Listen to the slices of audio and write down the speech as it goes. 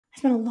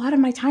spent a lot of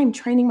my time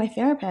training my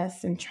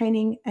therapists and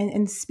training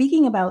and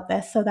speaking about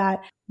this so that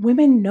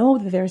women know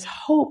that there's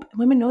hope.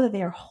 Women know that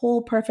they are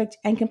whole, perfect,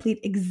 and complete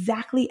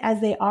exactly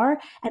as they are,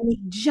 and they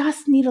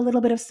just need a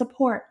little bit of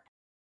support.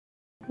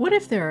 What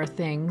if there are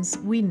things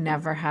we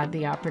never had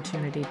the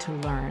opportunity to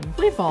learn?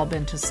 We've all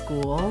been to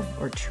school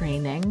or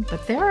training,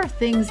 but there are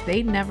things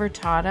they never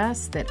taught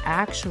us that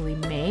actually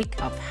make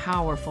a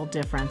powerful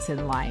difference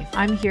in life.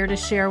 I'm here to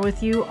share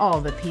with you all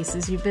the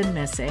pieces you've been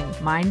missing: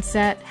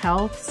 mindset,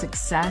 health,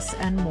 success,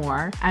 and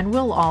more. And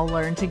we'll all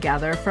learn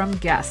together from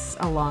guests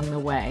along the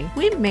way.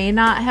 We may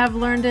not have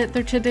learned it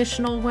the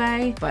traditional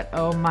way, but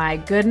oh my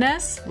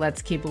goodness,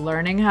 let's keep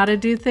learning how to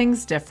do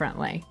things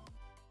differently.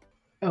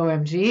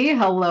 OMG,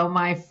 hello,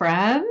 my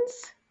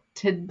friends.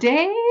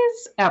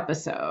 Today's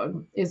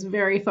episode is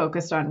very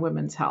focused on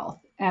women's health,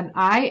 and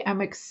I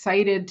am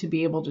excited to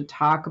be able to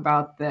talk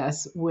about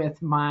this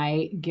with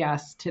my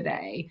guest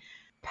today.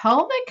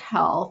 Pelvic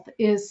health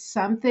is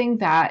something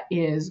that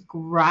is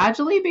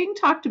gradually being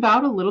talked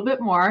about a little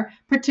bit more,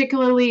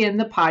 particularly in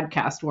the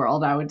podcast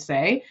world, I would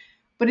say.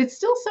 But it's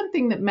still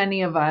something that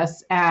many of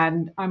us,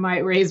 and I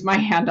might raise my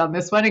hand on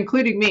this one,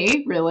 including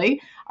me,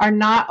 really, are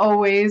not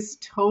always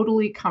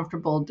totally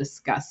comfortable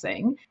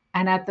discussing.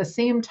 And at the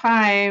same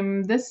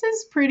time, this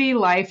is pretty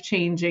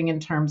life-changing in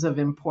terms of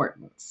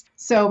importance.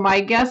 So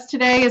my guest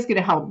today is going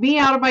to help me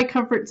out of my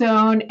comfort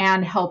zone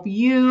and help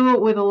you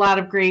with a lot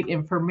of great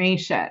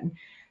information.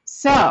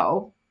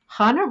 So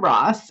Hannah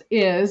Ross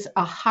is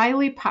a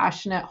highly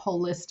passionate,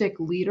 holistic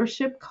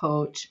leadership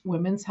coach,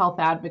 women's health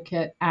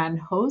advocate, and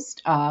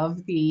host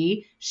of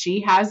the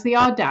She Has the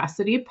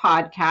Audacity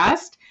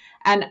podcast.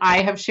 And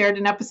I have shared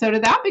an episode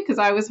of that because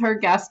I was her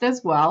guest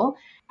as well.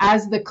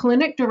 As the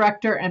clinic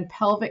director and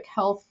pelvic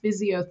health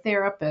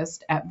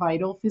physiotherapist at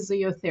Vital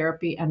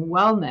Physiotherapy and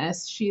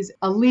Wellness, she's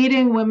a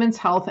leading women's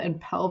health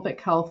and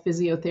pelvic health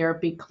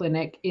physiotherapy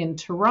clinic in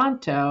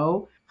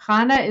Toronto.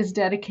 Hannah is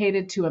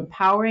dedicated to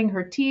empowering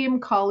her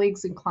team,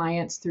 colleagues, and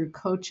clients through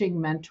coaching,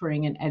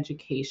 mentoring, and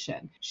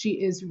education. She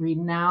is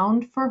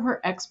renowned for her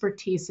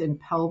expertise in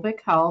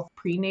pelvic health,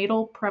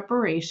 prenatal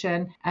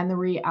preparation, and the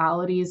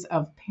realities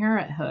of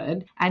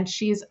parenthood. And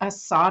she's a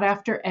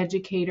sought-after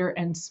educator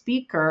and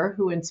speaker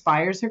who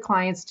inspires her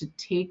clients to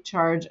take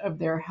charge of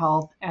their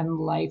health and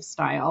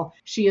lifestyle.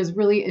 She is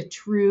really a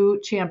true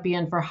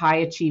champion for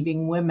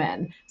high-achieving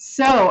women.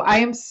 So I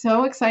am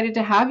so excited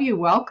to have you.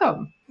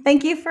 Welcome.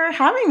 Thank you for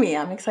having me.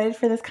 I'm excited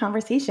for this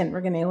conversation.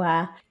 We're going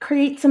to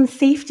create some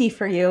safety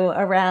for you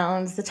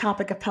around the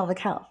topic of pelvic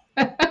health.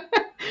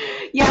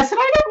 Yes, and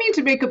I don't mean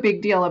to make a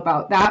big deal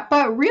about that,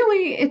 but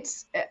really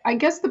I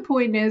guess the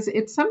point is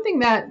it's something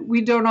that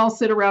we don't all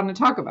sit around and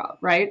talk about,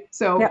 right?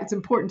 So It's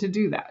important to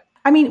do that.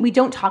 I mean, we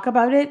don't talk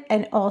about it.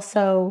 And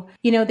also,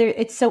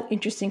 it's so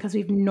interesting because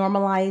we've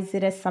normalized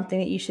it as something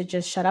that you should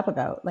just shut up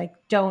about. Like,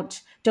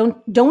 don't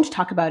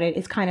talk about it.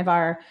 It's kind of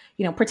our,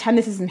 pretend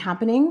this isn't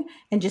happening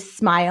and just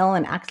smile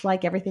and act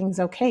like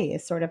everything's okay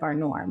is sort of our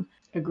norm.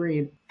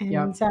 Agreed. And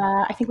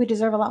I think we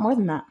deserve a lot more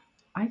than that.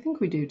 I think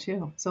we do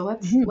too. So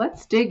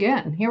let's dig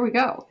in. Here we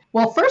go.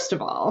 Well, first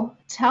of all,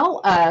 tell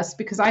us,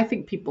 because I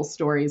think people's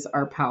stories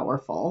are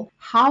powerful,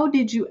 how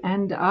did you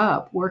end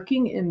up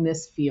working in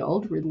this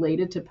field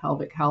related to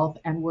pelvic health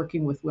and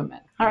working with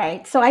women? All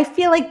right. So I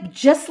feel like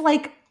just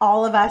like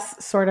all of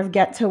us sort of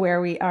get to where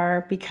we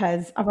are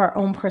because of our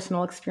own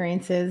personal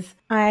experiences,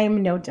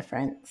 I'm no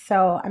different.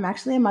 So I'm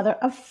actually a mother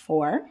of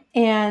 4.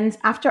 And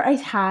after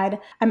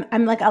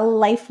I'm like a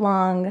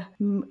lifelong,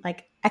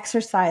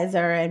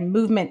 exerciser and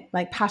movement,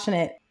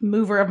 passionate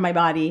mover of my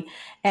body.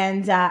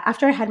 And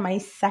after I had my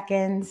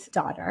second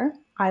daughter,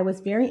 I was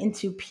very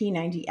into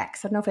P90X. I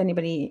don't know if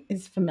anybody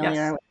is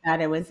familiar with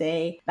that. It was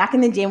back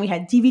in the day when we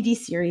had DVD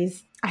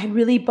series. I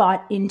really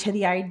bought into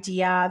the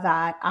idea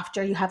that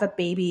after you have a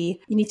baby,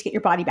 you need to get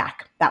your body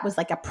back. That was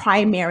like a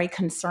primary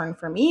concern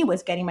for me,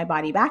 was getting my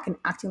body back and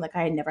acting like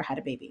I had never had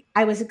a baby.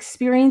 I was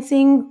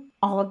experiencing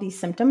all of these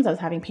symptoms. I was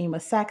having pain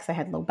with sex. I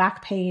had low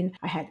back pain.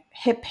 I had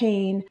hip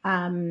pain.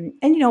 And,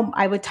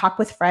 I would talk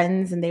with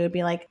friends and they would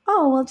be like,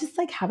 oh, well, just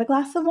have a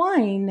glass of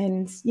wine.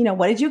 And,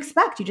 what did you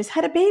expect? You just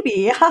had a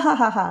baby. Ha ha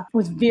ha ha. I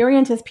was very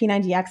into this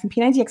P90X, and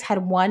P90X had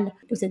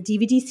it was a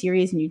DVD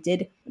series,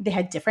 and they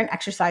had different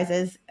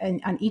exercises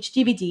on each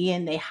DVD,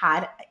 and they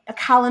had a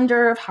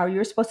calendar of how you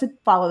were supposed to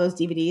follow those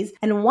DVDs.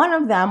 And one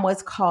of them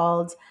was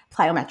called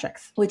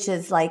plyometrics, which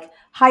is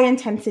high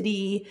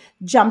intensity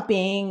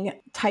jumping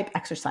type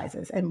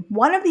exercises. And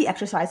one of the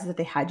exercises that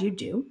they had you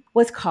do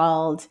was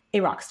called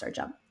a rock star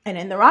jump. And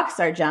in the rock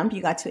star jump,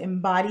 you got to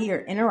embody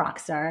your inner rock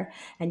star,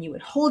 and you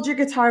would hold your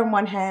guitar in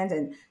one hand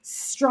and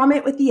strum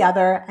it with the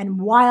other.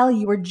 And while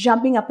you were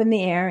jumping up in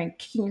the air and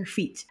kicking your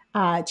feet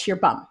to your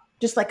bum,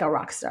 just like a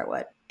rock star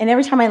would. And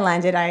every time I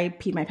landed, I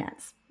peed my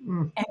pants.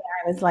 And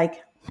I was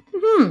like,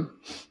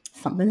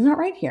 something's not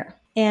right here.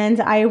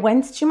 And I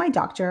went to my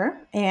doctor,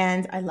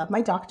 and I love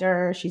my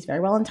doctor. She's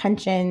very well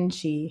intentioned.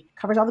 She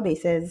covers all the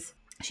bases.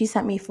 She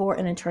sent me for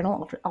an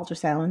internal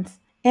ultrasound.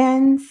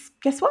 And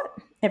guess what?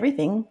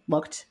 Everything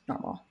looked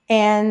normal.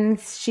 And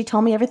she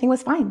told me everything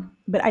was fine.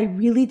 But I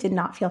really did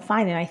not feel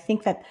fine. And I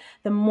think that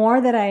the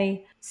more that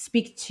I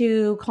speak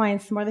to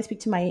clients, the more they speak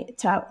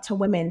to to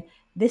women,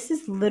 this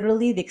is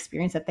literally the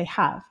experience that they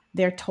have.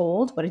 They're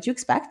told, what did you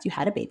expect? You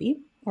had a baby.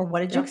 Or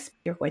what did you expect?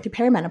 You're going through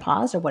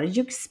perimenopause. Or what did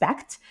you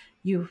expect?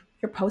 You're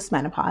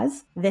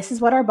postmenopause. This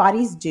is what our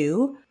bodies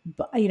do.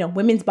 But,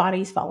 women's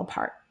bodies fall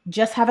apart.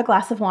 Just have a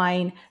glass of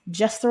wine,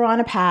 just throw on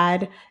a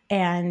pad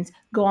and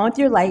go on with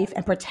your life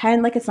and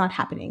pretend like it's not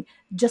happening.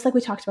 Just like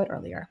we talked about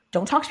earlier.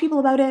 Don't talk to people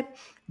about it.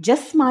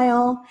 Just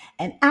smile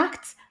and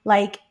act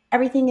like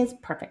everything is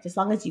perfect. As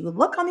long as you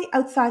look on the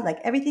outside like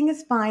everything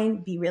is fine,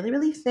 be really,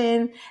 really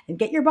thin and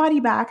get your body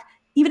back.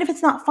 Even if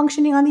it's not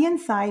functioning on the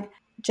inside,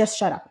 just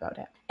shut up about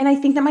it. And I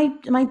think that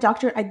my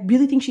doctor, I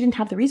really think she didn't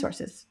have the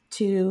resources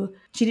she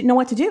didn't know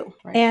what to do.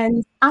 Right.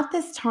 And at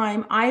this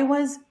time, I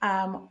was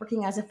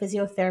working as a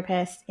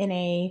physiotherapist in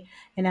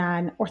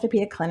an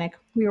orthopedic clinic.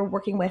 We were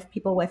working with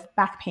people with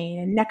back pain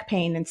and neck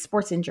pain and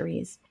sports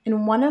injuries.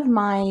 And one of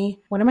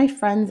my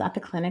friends at the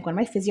clinic, one of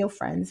my physio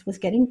friends, was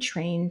getting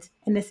trained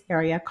in this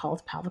area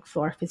called pelvic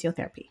floor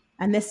physiotherapy.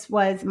 And this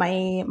was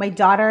my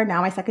daughter,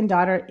 now my second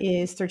daughter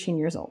is 13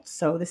 years old.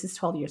 So this is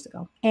 12 years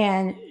ago.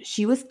 And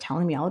she was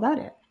telling me all about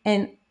it.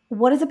 And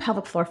what is a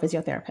pelvic floor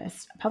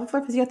physiotherapist? A pelvic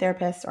floor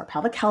physiotherapist or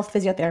pelvic health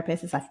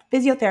physiotherapist is a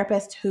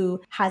physiotherapist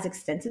who has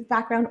extensive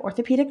background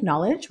orthopedic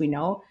knowledge. We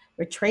know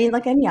we're trained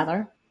like any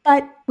other,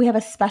 but we have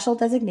a special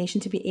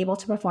designation to be able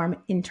to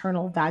perform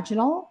internal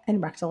vaginal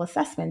and rectal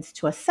assessments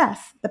to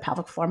assess the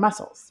pelvic floor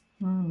muscles.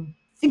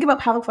 Think about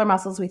pelvic floor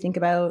muscles, we think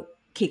about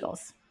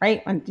Kegels,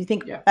 right? When you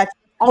think that's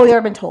all we've ever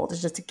been told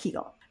is just a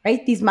Kegel.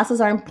 Right? These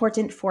muscles are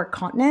important for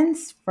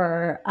continence,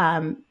 for,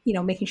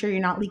 making sure you're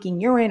not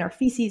leaking urine or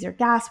feces or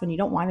gas when you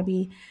don't want to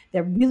be.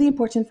 They're really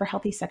important for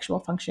healthy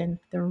sexual function.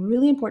 They're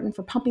really important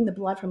for pumping the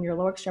blood from your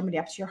lower extremity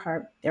up to your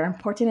heart. They're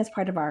important as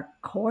part of our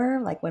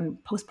core, like when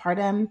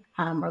postpartum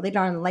or later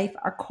on in life,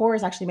 our core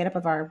is actually made up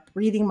of our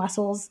breathing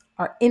muscles,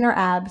 our inner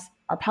abs,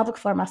 our pelvic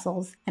floor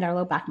muscles, and our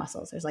low back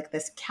muscles. There's like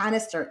this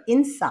canister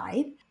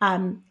inside,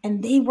 and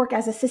they work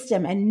as a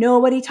system and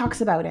nobody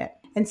talks about it.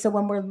 And so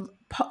when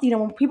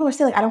when people are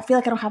saying like, I don't feel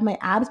like I don't have my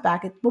abs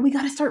back, well, we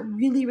got to start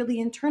really, really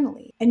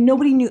internally. And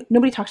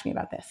nobody talked to me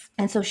about this.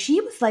 And so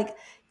she was like,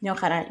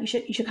 Hannah, you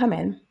should come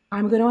in.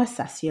 I'm going to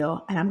assess you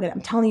and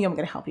I'm telling you, I'm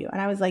going to help you. And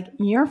I was like,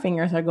 your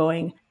fingers are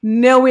going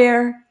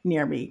nowhere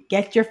near me.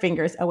 Get your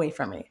fingers away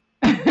from me.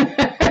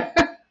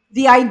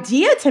 The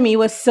idea to me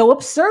was so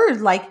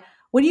absurd. Like,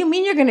 what do you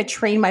mean you're going to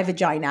train my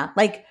vagina?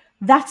 Like,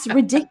 that's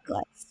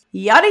ridiculous.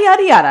 Yada,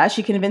 yada, yada.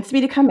 She convinced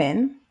me to come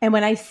in. And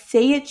when I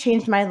say it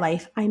changed my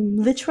life, I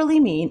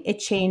literally mean it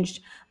changed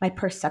my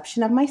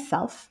perception of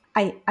myself.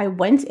 I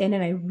went in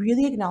and I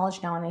really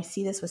acknowledge now, and I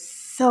see this with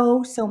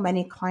so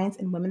many clients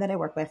and women that I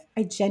work with.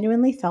 I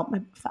genuinely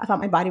I thought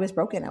my body was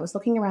broken. I was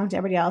looking around to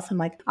everybody else. I'm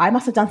like, I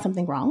must have done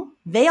something wrong.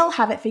 They all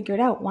have it figured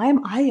out. Why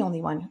am I the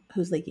only one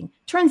who's leaking?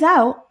 Turns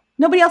out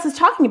nobody else is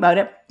talking about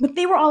it, but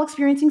they were all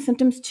experiencing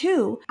symptoms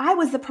too. I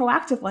was the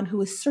proactive one who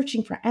was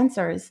searching for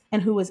answers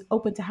and who was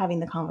open to having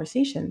the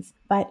conversations.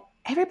 But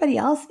everybody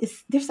else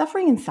they're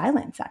suffering in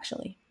silence,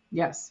 actually.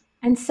 Yes.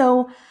 And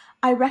so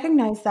I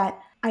recognized that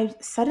I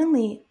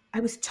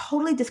was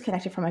totally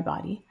disconnected from my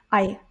body.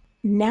 I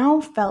now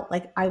felt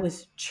like I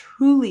was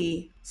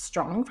truly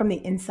strong from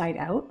the inside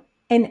out.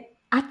 And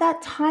at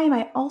that time,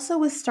 I also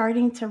was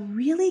starting to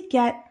really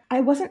I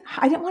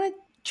didn't want to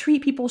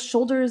treat people's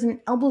shoulders and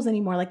elbows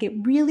anymore. Like, it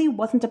really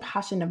wasn't a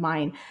passion of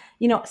mine.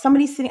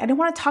 Somebody's sitting, I don't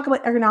want to talk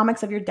about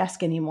ergonomics of your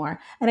desk anymore.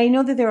 And I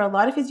know that there are a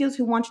lot of physios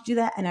who want to do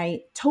that, and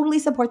I totally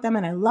support them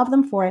and I love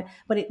them for it,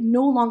 but it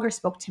no longer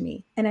spoke to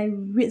me. And I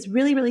was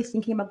really, really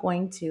thinking about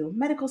going to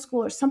medical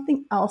school or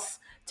something else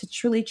to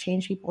truly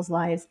change people's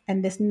lives.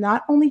 And this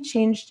not only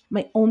changed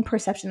my own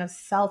perception of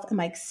self and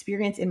my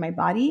experience in my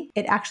body,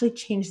 it actually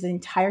changed the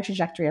entire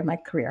trajectory of my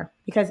career.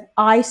 Because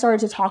I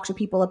started to talk to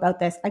people about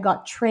this. I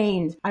got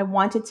trained. I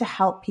wanted to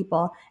help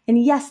people.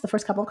 And yes, the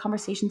first couple of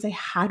conversations I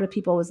had with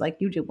people was like,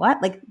 you do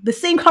what? Like the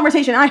same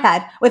conversation I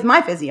had with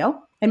my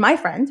physio and my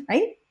friend,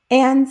 right?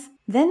 And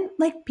then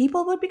like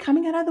people would be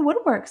coming out of the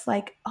woodworks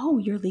like, oh,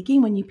 you're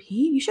leaking when you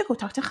pee? You should go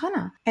talk to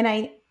Hannah. And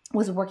I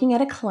was working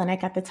at a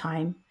clinic at the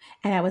time,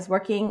 and I was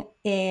working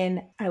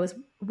in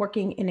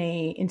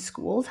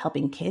schools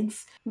helping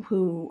kids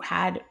who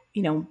had,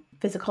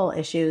 physical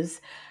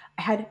issues.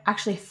 I had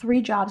actually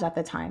 3 jobs at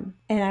the time.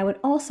 And I would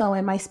also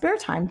in my spare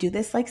time do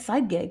this like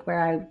side gig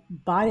where I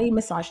bought a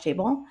massage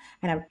table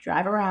and I would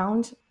drive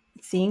around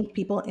seeing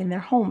people in their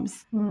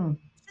homes.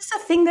 Just a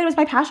thing that was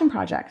my passion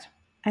project.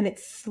 And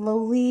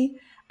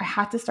I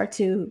had to start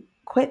to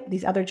quit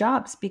these other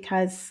jobs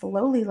because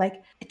slowly,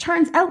 like, it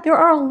turns out there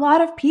are a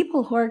lot of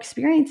people who are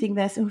experiencing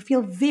this and who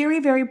feel very,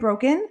 very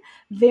broken,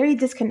 very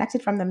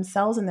disconnected from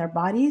themselves and their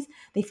bodies.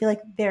 They feel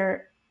like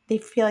they're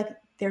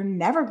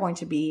never going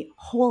to be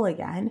whole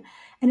again.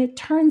 And it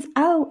turns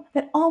out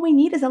that all we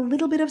need is a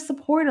little bit of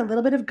support, a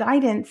little bit of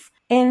guidance.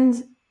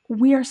 And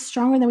we are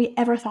stronger than we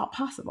ever thought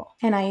possible.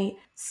 And I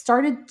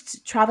started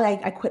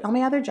traveling. I quit all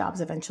my other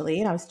jobs eventually,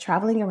 and I was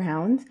traveling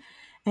around,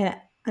 and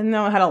I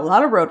know I had a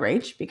lot of road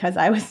rage because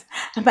I was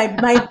like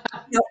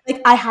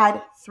I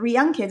had 3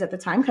 young kids at the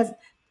time. Because,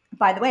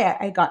 by the way,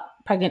 I got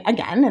pregnant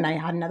again, and I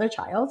had another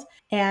child,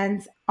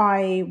 and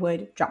I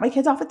would drop my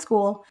kids off at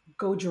school,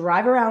 go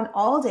drive around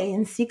all day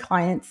and see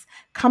clients,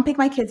 come pick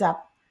my kids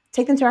up,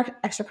 take them to our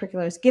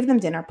extracurriculars, give them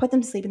dinner, put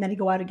them to sleep, and then I'd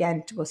go out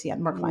again to go see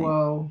more clients.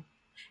 Whoa.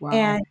 Wow.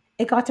 And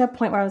it got to a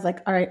point where I was like,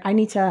 all right, I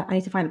need to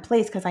find a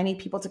place, because I need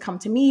people to come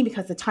to me,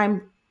 because the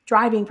time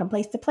driving from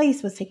place to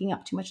place was taking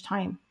up too much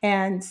time.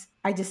 And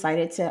I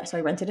decided so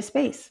I rented a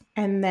space.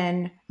 And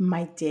then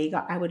my day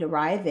I would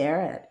arrive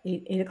there at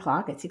 8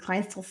 o'clock. I'd see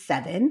clients till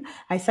 7.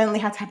 I suddenly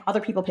had to have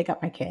other people pick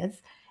up my kids.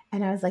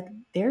 And I was like,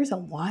 there's a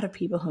lot of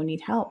people who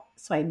need help.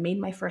 So I made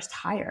my first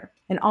hire.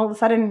 And all of a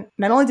sudden,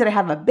 not only did I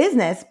have a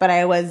business, but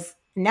I was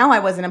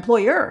an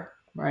employer.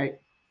 Right.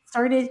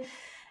 Started,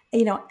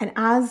 and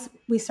as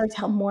we started to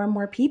help more and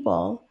more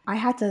people, I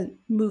had to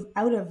move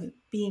out of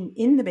being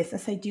in the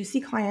business. I do see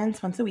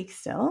clients once a week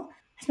still.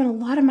 I spend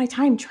a lot of my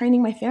time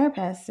training my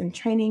therapists and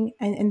training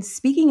and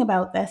speaking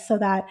about this, so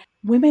that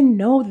women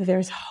know that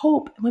there's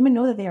hope. Women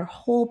know that they are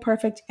whole,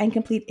 perfect, and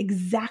complete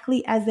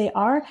exactly as they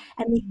are,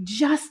 and they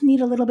just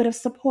need a little bit of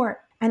support.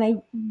 And I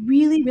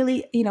really,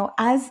 really,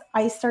 as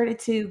I started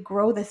to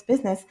grow this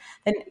business,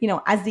 then,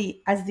 as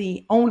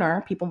the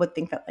owner, people would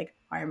think that like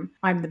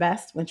I'm the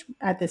best, which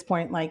at this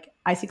point, like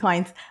I see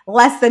clients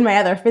less than my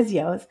other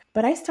physios.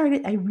 But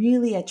I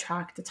really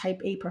attract the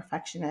type A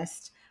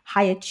perfectionist,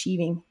 high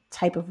achieving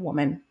type of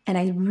woman. And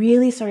I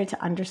really started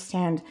to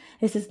understand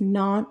this is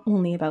not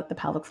only about the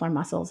pelvic floor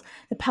muscles.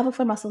 The pelvic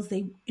floor muscles,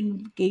 they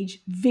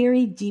engage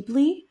very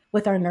deeply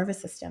with our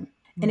nervous system.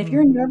 And if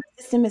your nervous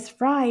system is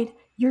fried,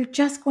 you're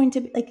just going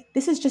to be like,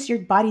 this is just your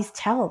body's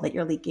tell that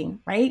you're leaking,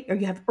 right? Or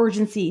you have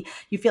urgency.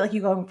 You feel like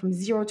you're going from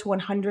 0 to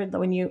 100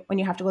 when you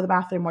have to go to the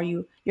bathroom, or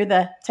you're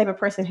the type of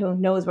person who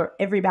knows where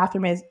every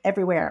bathroom is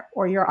everywhere,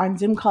 or you're on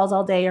Zoom calls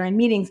all day or in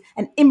meetings,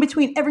 and in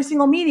between every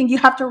single meeting, you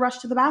have to rush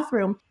to the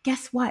bathroom.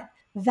 Guess what?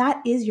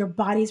 That is your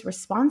body's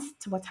response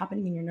to what's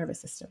happening in your nervous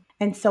system.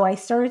 And so I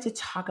started to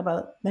talk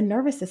about the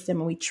nervous system,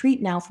 and we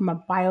treat now from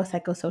a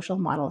biopsychosocial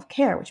model of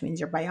care, which means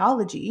your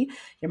biology,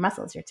 your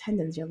muscles, your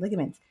tendons, your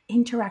ligaments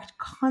interact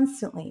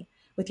constantly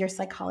with your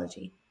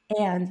psychology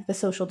and the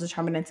social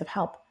determinants of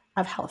health,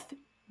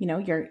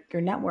 your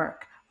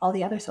network, all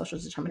the other social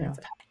determinants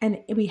of health.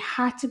 And we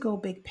had to go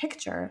big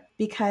picture,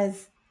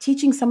 because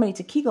teaching somebody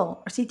to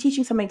Kegel, or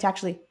teaching somebody to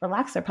actually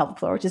relax their pelvic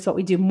floor, which is what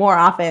we do more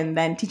often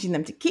than teaching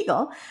them to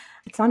Kegel,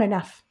 it's not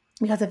enough.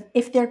 Because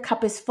if their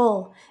cup is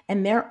full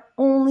and their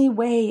only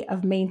way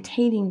of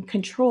maintaining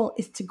control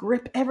is to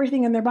grip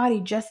everything in their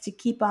body just to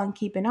keep on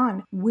keeping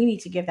on, we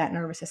need to give that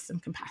nervous system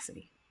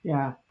capacity.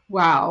 Yeah.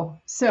 Wow.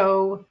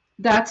 So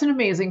that's an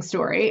amazing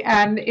story.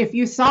 And if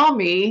you saw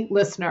me,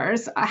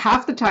 listeners,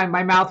 half the time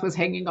my mouth was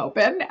hanging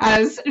open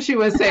as she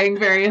was saying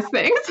various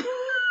things.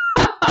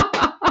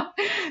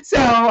 So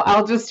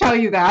I'll just tell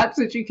you that,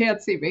 since you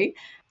can't see me.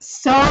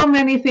 So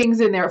many things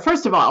in there.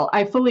 First of all,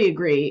 I fully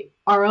agree.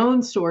 Our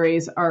own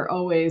stories are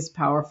always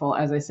powerful,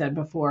 as I said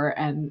before,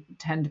 and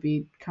tend to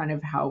be kind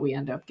of how we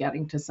end up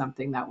getting to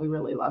something that we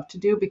really love to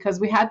do, because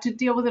we had to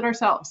deal with it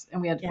ourselves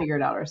and we had to figure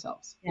it out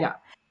ourselves. Yeah.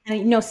 And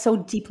I know so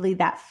deeply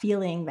that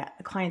feeling that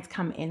the clients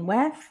come in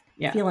with,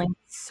 feeling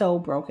so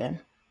broken.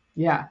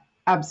 Yeah,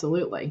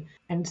 absolutely.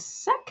 And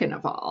second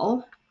of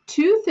all,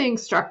 2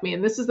 things struck me,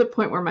 and this is the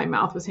point where my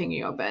mouth was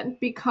hanging open,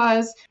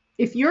 because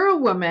if you're a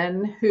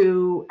woman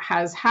who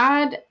has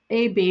had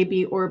a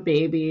baby or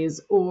babies,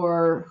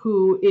 or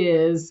who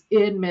is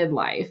in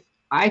midlife,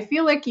 I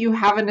feel like you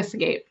haven't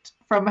escaped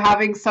from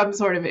having some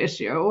sort of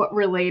issue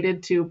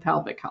related to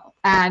pelvic health.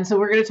 And so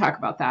we're going to talk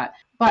about that.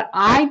 But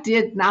I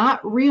did not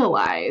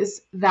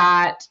realize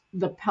that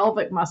the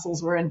pelvic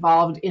muscles were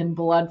involved in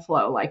blood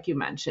flow, like you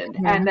mentioned,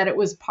 and that it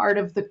was part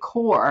of the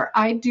core.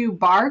 I do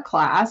bar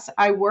class.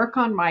 I work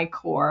on my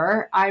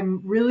core. I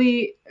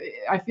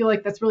feel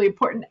like that's really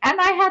important.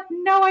 And I had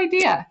no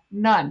idea,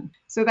 none.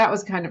 So that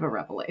was kind of a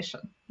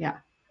revelation. Yeah.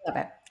 Love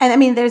it. And I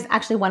mean, there's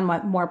actually one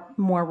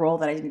more role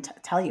that I didn't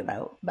tell you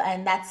about,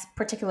 and that's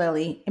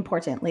particularly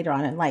important later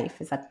on in life,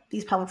 is that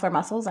these pelvic floor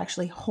muscles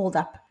actually hold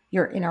up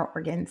your inner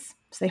organs.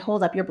 So they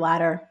hold up your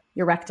bladder,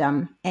 your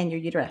rectum, and your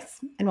uterus.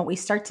 And what we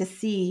start to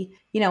see,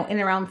 in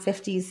around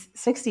 50s,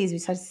 60s, we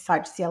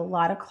start to see a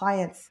lot of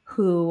clients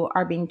who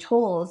are being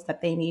told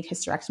that they need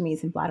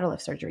hysterectomies and bladder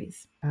lift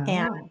surgeries.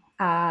 And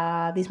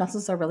these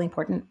muscles are really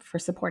important for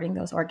supporting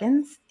those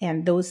organs.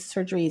 And those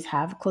surgeries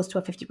have close to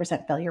a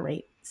 50% failure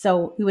rate.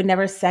 So we would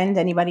never send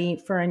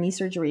anybody for a knee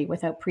surgery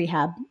without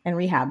prehab and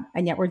rehab.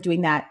 And yet we're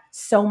doing that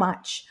so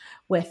much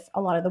with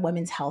a lot of the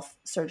women's health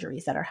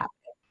surgeries that are happening.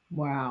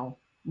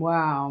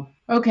 Wow.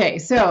 Okay.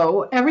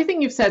 So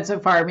everything you've said so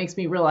far makes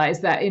me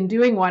realize that in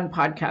doing one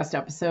podcast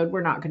episode,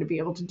 we're not going to be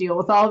able to deal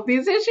with all of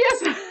these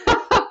issues,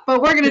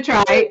 but we're going to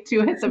try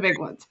to hit some big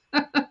ones.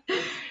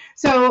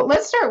 So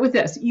let's start with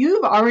this.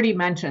 You've already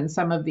mentioned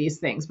some of these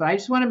things, but I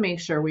just want to make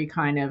sure we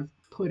kind of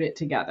put it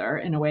together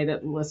in a way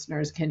that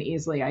listeners can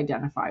easily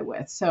identify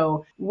with.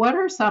 So, what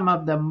are some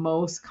of the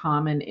most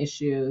common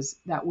issues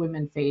that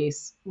women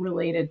face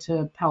related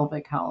to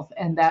pelvic health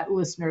and that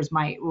listeners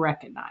might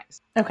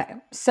recognize? Okay.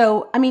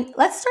 So, I mean,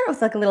 let's start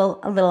with like a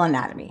little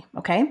anatomy,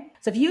 okay?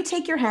 So if you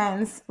take your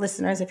hands,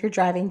 listeners, if you're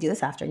driving, do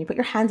this after, and you put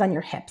your hands on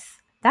your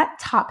hips, that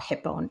top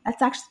hip bone,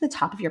 that's actually the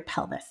top of your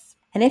pelvis.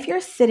 And if you're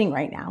sitting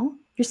right now,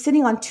 you're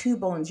sitting on two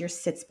bones, your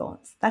sits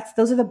bones.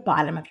 Those are the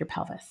bottom of your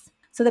pelvis.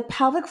 So the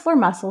pelvic floor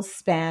muscles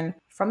span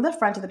from the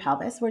front of the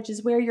pelvis, which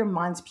is where your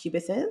mons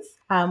pubis is,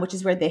 which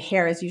is where the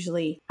hair is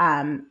usually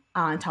on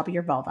top of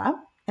your vulva.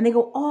 And they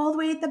go all the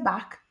way at the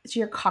back to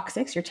your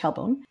coccyx, your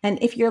tailbone. And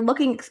if you're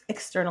looking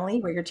externally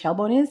where your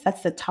tailbone is,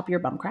 that's the top of your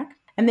bum crack.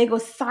 And they go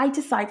side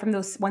to side from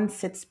those one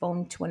sits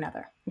bone to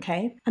another,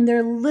 okay? And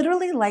they're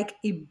literally like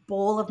a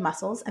bowl of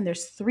muscles, and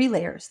there's 3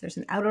 layers. There's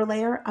an outer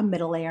layer, a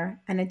middle layer,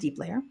 and a deep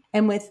layer.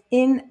 And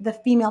within the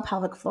female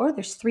pelvic floor,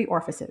 there's 3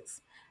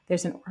 orifices.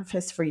 There's an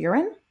orifice for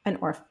urine, an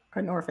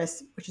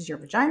orifice, which is your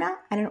vagina,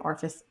 and an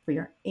orifice for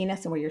your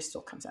anus and where your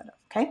stool comes out of,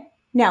 okay?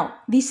 Now,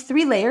 these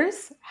 3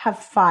 layers have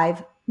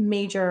 5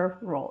 major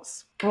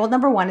roles. Role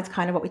number 1 is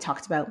kind of what we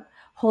talked about,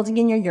 holding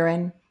in your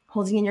urine,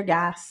 holding in your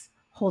gas,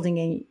 holding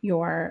in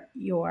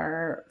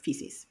your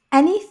feces.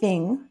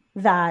 Anytime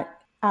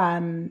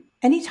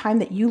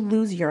that you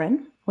lose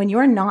urine when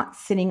you're not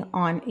sitting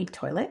on a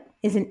toilet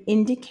is an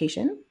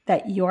indication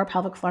that your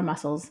pelvic floor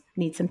muscles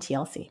need some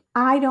TLC.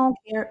 I don't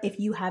care if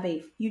you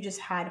just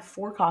had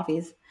 4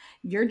 coffees,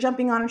 you're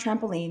jumping on a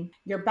trampoline,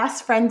 your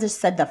best friend just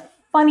said the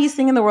funniest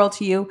thing in the world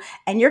to you,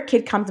 and your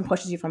kid comes and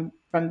pushes you from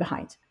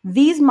behind.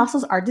 These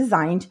muscles are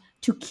designed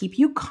to keep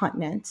you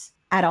continent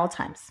at all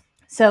times.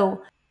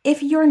 So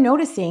if you're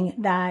noticing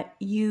that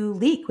you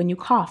leak when you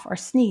cough or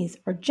sneeze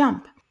or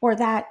jump, or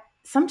that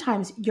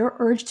sometimes your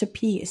urge to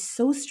pee is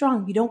so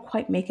strong you don't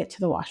quite make it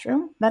to the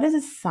washroom, that is a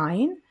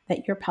sign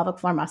that your pelvic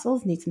floor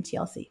muscles need some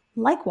TLC.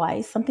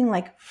 Likewise, something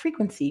like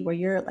frequency, where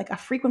you're like a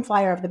frequent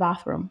flyer of the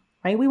bathroom,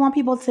 right? We want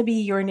people to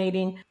be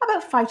urinating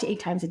about 5 to 8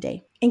 times a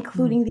day,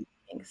 including the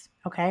evenings,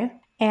 okay?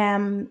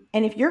 And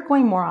if you're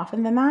going more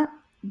often than that,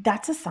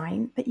 that's a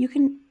sign that you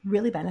can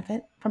really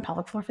benefit from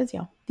pelvic floor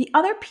physio. The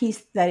other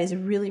piece that is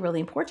really, really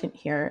important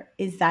here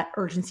is that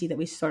urgency that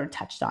we sort of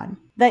touched on.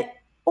 That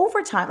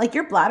over time, like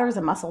your bladder is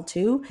a muscle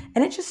too,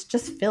 and it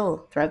just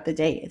fills throughout the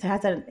day. It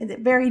has a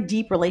very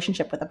deep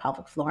relationship with the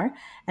pelvic floor.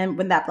 And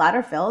when that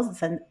bladder fills, it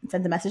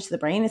sends a message to the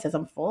brain. It says,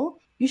 I'm full.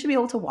 You should be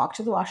able to walk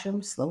to the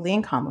washroom slowly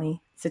and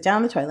calmly, sit down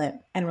on the toilet,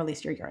 and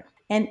release your urine.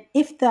 And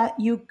if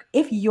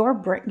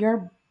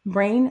your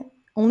brain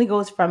only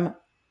goes from,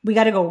 we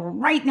got to go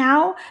right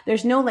now,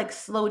 there's no like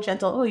slow,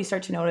 gentle, oh, you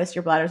start to notice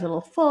your bladder's a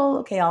little full.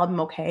 Okay, I'm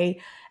okay.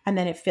 And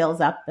then it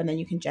fills up, and then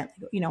you can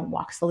gently,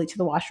 walk slowly to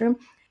the washroom.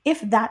 If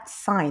that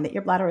sign that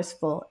your bladder is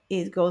full,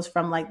 it goes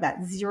from like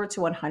that 0 to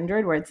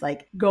 100, where it's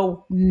like,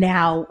 go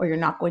now or you're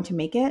not going to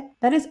make it,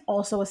 that is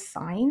also a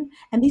sign.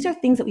 And these are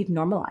things that we've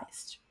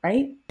normalized,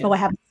 right? Yeah. Oh, I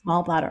have a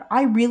small bladder.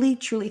 I really,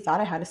 truly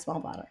thought I had a small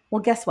bladder.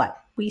 Well, guess what?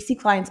 We see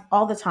clients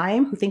all the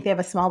time who think they have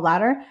a small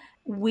bladder.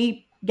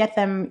 We get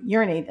them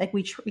urinate. Like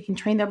we can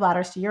train their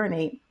bladders to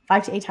urinate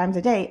 5 to 8 times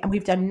a day, and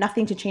we've done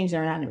nothing to change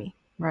their anatomy.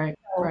 Right.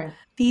 So right.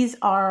 These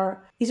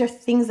are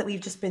things that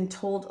we've just been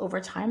told over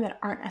time that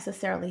aren't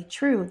necessarily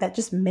true, that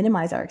just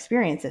minimize our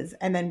experiences.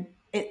 And then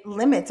it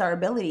limits our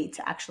ability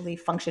to actually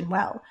function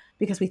well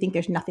because we think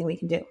there's nothing we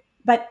can do.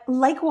 But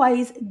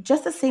likewise,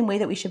 just the same way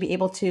that we should be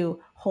able to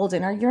hold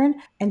in our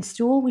urine and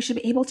stool, we should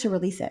be able to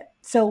release it.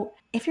 So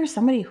if you're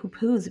somebody who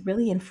poos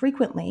really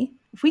infrequently,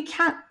 if we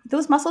can't,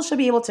 those muscles should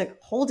be able to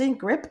hold in,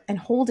 grip and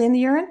hold in the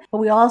urine, but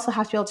we also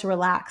have to be able to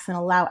relax and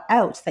allow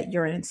out that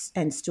urine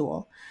and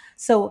stool.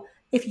 So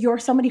if you're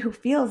somebody who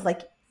feels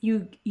like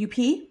you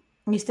pee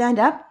and you stand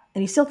up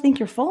and you still think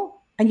you're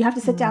full and you have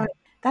to sit down,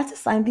 that's a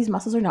sign these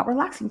muscles are not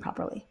relaxing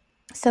properly.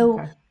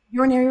 So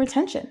urinary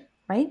retention,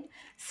 right?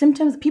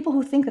 Symptoms, people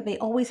who think that they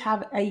always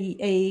have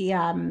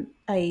a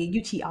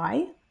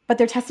UTI, but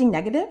they're testing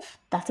negative,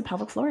 that's a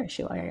pelvic floor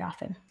issue very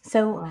often.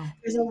 So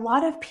there's a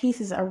lot of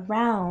pieces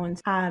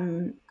around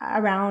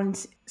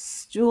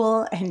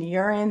stool and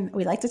urine.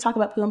 We like to talk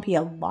about poo and pee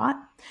a lot.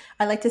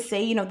 I like to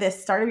say, the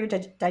start of your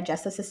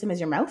digestive system is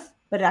your mouth,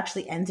 but it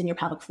actually ends in your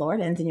pelvic floor.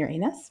 It ends in your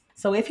anus.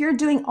 So if you're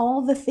doing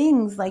all the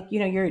things like,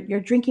 you're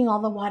drinking all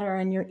the water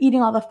and you're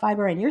eating all the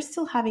fiber and you're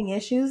still having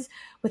issues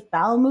with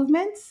bowel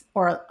movements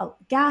or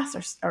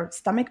gas or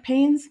stomach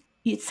pains,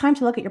 it's time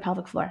to look at your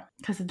pelvic floor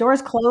because the door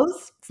is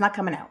closed. It's not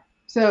coming out.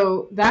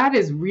 So that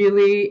is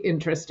really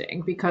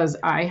interesting because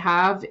I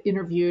have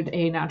interviewed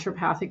a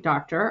naturopathic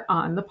doctor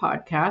on the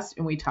podcast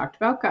and we talked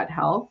about gut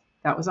health.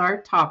 That was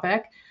our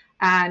topic.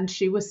 And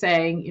she was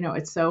saying,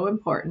 it's so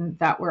important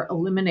that we're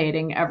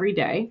eliminating every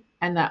day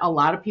and that a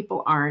lot of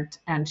people aren't.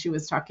 And she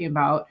was talking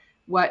about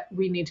what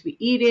we need to be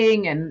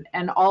eating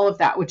and all of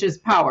that, which is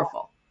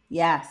powerful.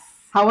 Yes.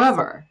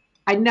 However,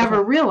 I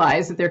never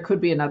realized that there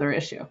could be another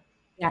issue.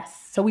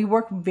 Yes. So we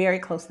work very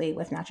closely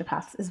with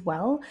naturopaths as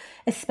well,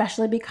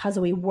 especially because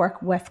we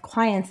work with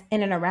clients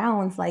in and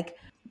around like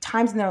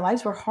times in their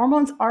lives where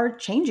hormones are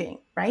changing,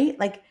 right?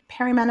 Like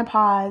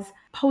perimenopause,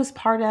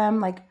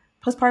 postpartum, like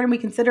postpartum we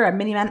consider a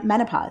mini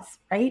menopause,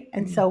 right?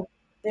 And so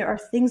there are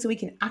things that we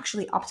can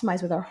actually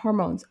optimize with our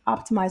hormones,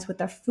 optimize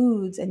with our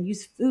foods, and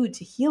use food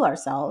to heal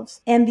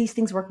ourselves. And these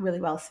things work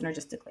really well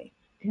synergistically.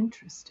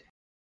 Interesting.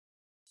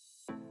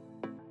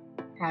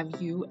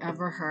 Have you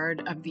ever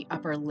heard of the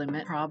upper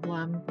limit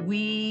problem?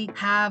 We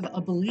have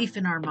a belief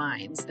in our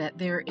minds that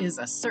there is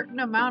a certain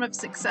amount of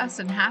success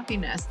and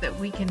happiness that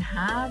we can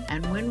have.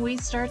 And when we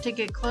start to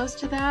get close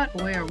to that,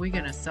 boy, are we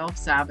going to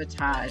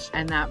self-sabotage.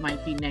 And that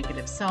might be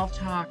negative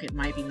self-talk. It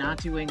might be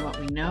not doing what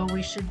we know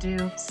we should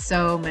do.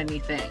 So many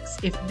things.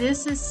 If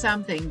this is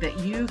something that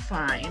you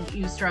find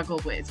you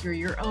struggle with, you're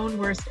your own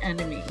worst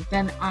enemy,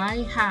 then I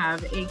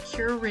have a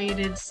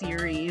curated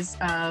series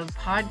of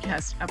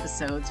podcast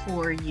episodes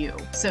for you.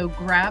 So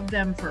grab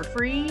them for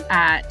free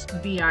at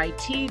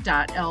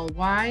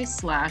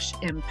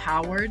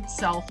bit.ly/empowered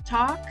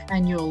self-talk,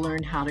 and you'll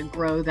learn how to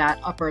grow that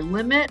upper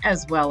limit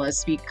as well as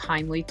speak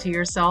kindly to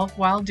yourself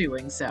while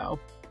doing so.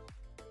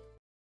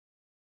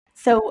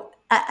 So,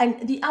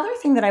 and the other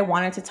thing that I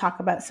wanted to talk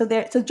about, so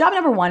job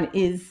number one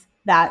is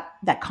that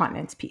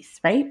continence piece,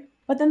 right?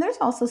 But then there's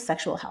also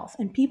sexual health,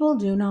 and people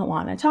do not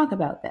want to talk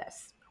about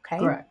this. Okay.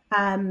 Correct.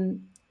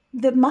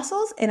 The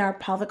muscles in our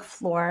pelvic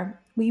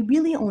floor, we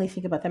really only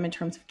think about them in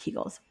terms of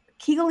Kegels.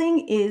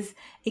 Kegling is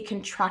a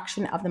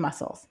contraction of the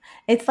muscles.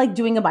 It's like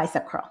doing a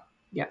bicep curl.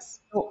 Yes.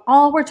 So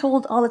all we're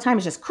told all the time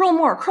is just curl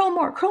more, curl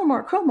more, curl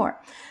more, curl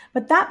more.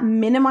 But that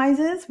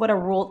minimizes what the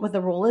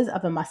role is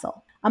of a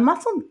muscle. A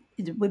muscle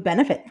would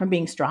benefit from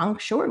being strong.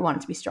 Sure, we want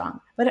it to be strong,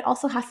 but it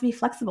also has to be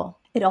flexible.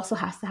 It also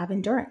has to have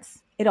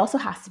endurance. It also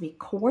has to be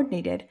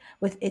coordinated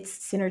with its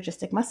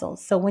synergistic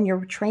muscles. So when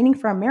you're training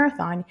for a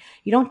marathon,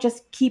 you don't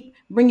just keep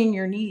bringing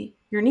your knee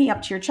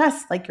up to your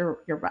chest like you're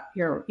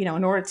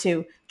in order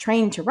to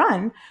train to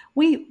run.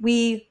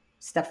 We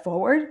step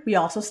forward. We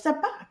also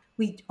step back.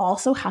 We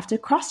also have to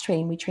cross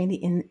train. We train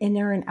the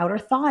inner and outer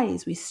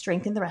thighs. We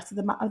strengthen the rest of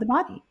the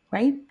body,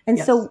 right? And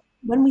Yes. So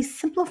when we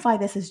simplify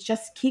this as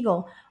just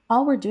Kegel,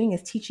 all we're doing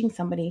is teaching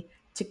somebody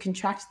to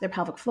contract their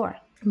pelvic floor.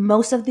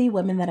 Most of the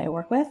women that I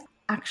work with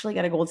actually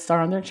get a gold star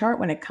on their chart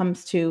when it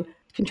comes to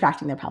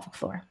contracting their pelvic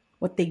floor.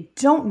 What they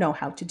don't know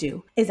how to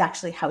do is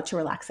actually how to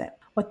relax it.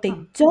 What they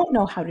don't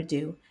know how to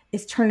do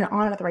is turn it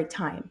on at the right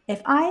time.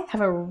 If I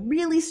have a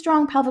really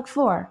strong pelvic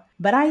floor,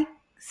 but I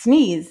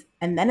sneeze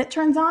and then it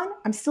turns on,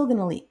 I'm still going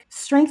to leak.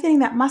 Strengthening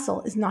that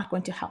muscle is not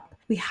going to help.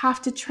 We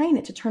have to train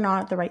it to turn on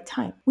at the right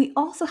time. We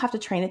also have to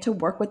train it to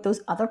work with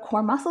those other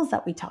core muscles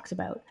that we talked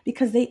about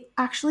because they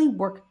actually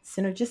work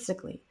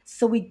synergistically.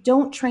 So we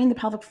don't train the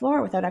pelvic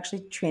floor without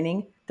actually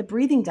training the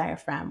breathing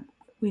diaphragm.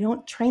 We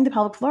don't train the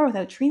pelvic floor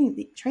without training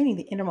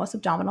the innermost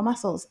abdominal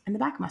muscles and the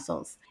back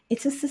muscles.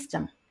 It's a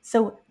system.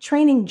 So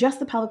training just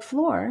the pelvic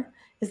floor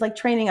is like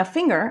training a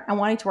finger and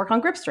wanting to work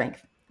on grip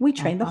strength. We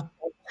train the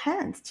whole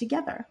hands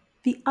together.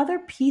 The other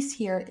piece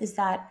here is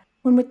that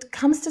when it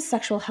comes to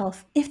sexual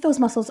health, if those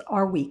muscles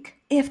are weak,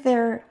 if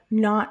they're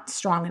not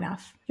strong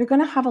enough, you're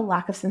going to have a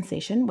lack of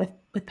sensation with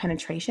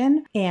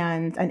penetration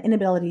and an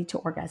inability to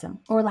orgasm,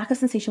 or lack of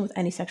sensation with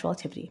any sexual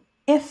activity.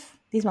 If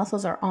these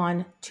muscles are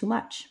on too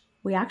much,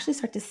 we actually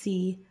start to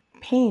see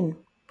pain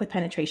with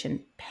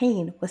penetration,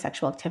 pain with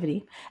sexual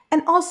activity,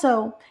 and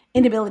also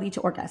inability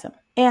to orgasm.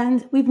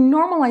 And we've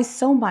normalized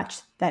so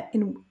much that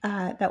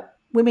that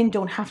women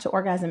don't have to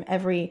orgasm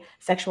every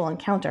sexual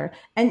encounter.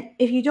 And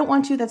if you don't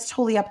want to, that's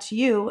totally up to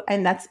you.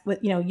 And that's with,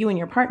 you and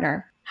your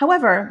partner.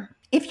 However,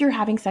 if you're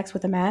having sex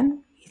with a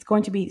man, he's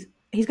going to be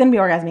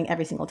orgasming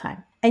every single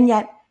time. And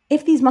yet,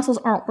 if these muscles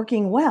aren't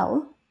working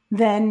well,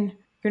 then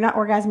you're not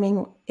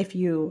orgasming if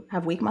you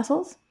have weak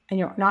muscles, and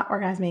you're not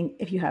orgasming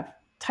if you have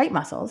tight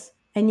muscles.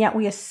 And yet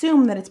we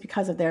assume that it's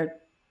because of they're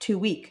too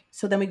weak.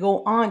 So then we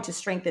go on to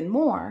strengthen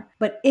more.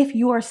 But if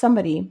you are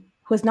somebody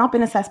who has not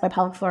been assessed by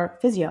pelvic floor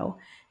physio,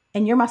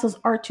 and your muscles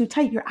are too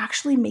tight, you're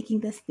actually making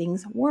these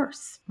things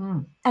worse.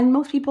 And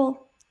most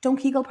people don't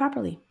Kegel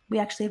properly. We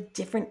actually have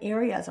different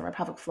areas of our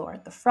pelvic floor,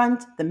 the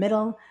front, the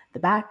middle, the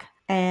back.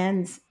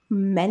 And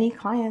many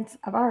clients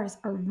of ours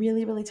are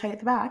really, really tight at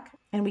the back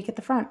and weak at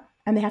the front.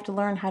 And they have to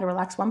learn how to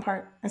relax one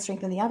part and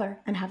strengthen the other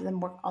and have them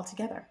work all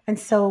together. And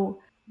so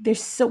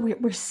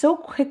we're so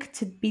quick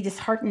to be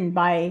disheartened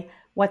by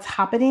what's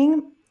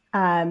happening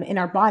in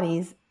our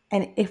bodies.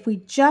 And if we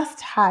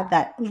just had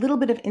that little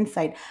bit of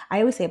insight,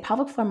 I always say a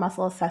pelvic floor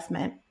muscle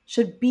assessment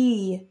should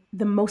be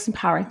the most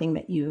empowering thing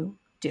that you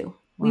do.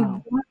 Wow. We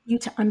want you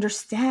to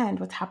understand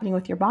what's happening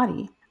with your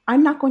body.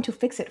 I'm not going to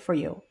fix it for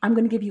you. I'm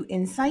going to give you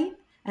insight.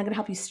 I'm going to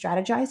help you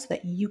strategize so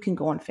that you can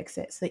go and fix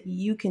it, so that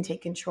you can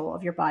take control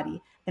of your body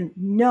and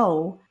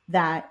know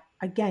that,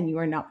 again, you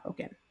are not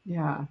broken.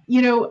 Yeah.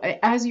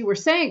 As you were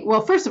saying,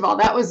 well, first of all,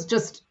 that was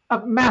just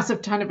a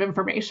massive ton of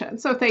information.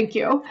 So thank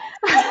you.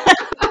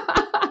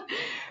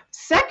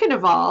 Second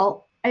of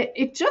all,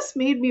 it just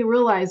made me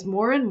realize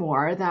more and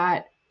more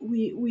that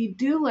we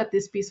do let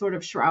this be sort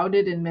of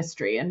shrouded in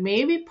mystery. And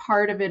maybe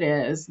part of it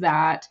is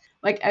that,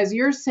 like, as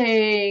you're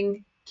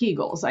saying,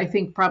 Kegels, I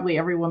think probably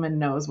every woman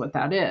knows what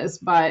that is,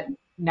 but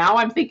now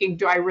I'm thinking,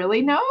 do I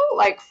really know?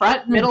 Like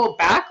front, middle,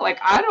 back? Like,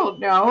 I don't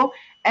know.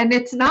 And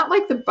it's not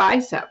like the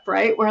bicep,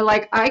 right? Where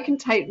like I can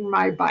tighten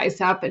my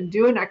bicep and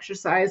do an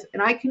exercise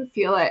and I can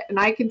feel it and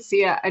I can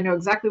see it. I know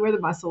exactly where the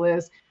muscle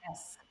is.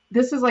 Yes.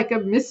 This is like a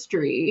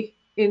mystery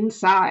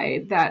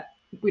inside that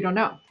we don't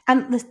know.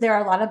 And there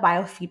are a lot of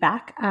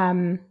biofeedback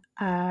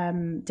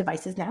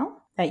devices now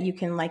that you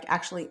can like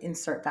actually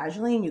insert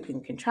vaginally, and you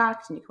can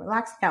contract and you can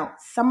relax. Now,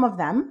 some of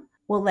them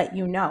will let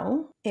you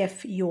know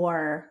if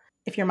your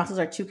muscles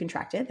are too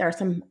contracted. There are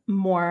some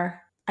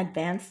more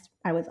advanced,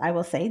 I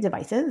will say,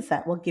 devices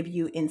that will give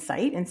you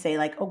insight and say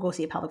like, oh, go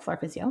see a pelvic floor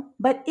physio.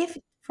 But if,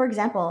 for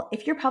example,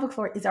 if your pelvic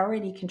floor is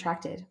already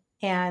contracted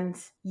and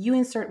you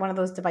insert one of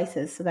those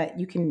devices so that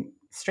you can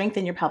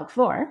strengthen your pelvic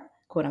floor,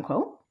 quote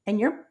unquote, and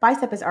your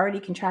bicep is already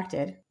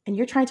contracted and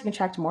you're trying to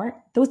contract more,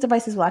 those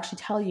devices will actually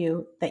tell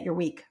you that you're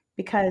weak,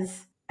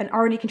 because an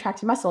already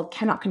contracted muscle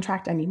cannot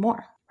contract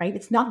anymore, right?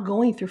 It's not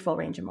going through full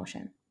range of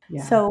motion.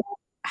 Yeah. So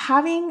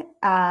having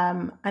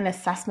an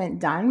assessment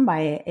done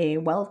by a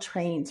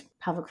well-trained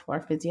pelvic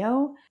floor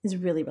physio is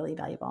really, really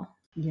valuable.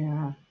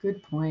 Yeah,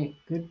 good point.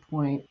 Good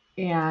point.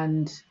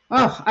 And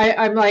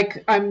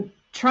I'm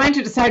trying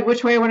to decide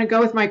which way I want to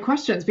go with my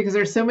questions because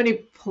there's so many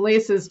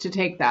places to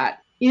take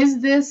that.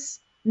 Is this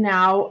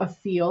now a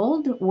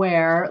field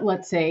where,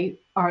 let's say,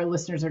 our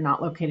listeners are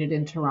not located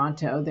in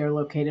Toronto, they're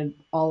located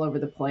all over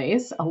the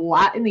place, a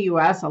lot in the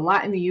US, a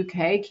lot in the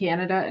UK,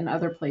 Canada, and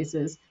other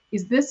places.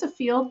 Is this a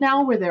field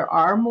now where there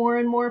are more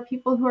and more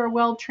people who are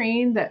well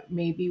trained that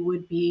maybe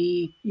would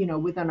be,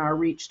 within our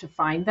reach to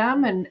find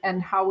them?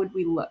 And how would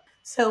we look?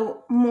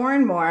 So more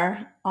and more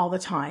all the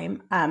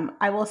time.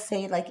 I will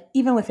say, like,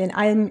 even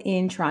I'm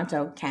in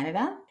Toronto,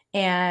 Canada,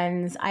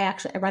 and I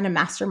run a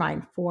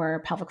mastermind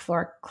for pelvic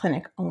floor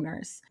clinic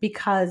owners,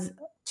 because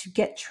to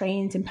get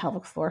trained in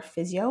pelvic floor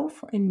physio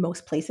in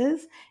most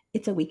places,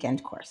 it's a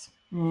weekend course.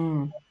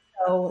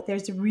 So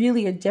there's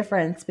really a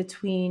difference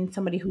between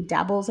somebody who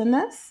dabbles in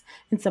this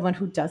and someone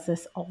who does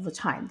this all the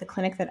time. The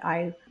clinic that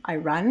I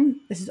run,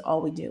 this is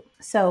all we do.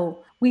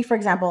 So we, for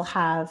example,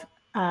 have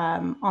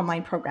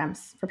online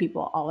programs for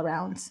people all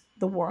around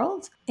the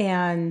world.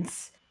 And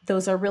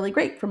those are really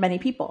great for many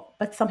people,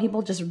 but some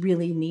people just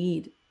really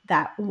need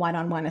that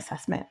one-on-one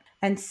assessment.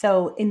 And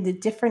so in the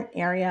different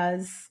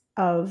areas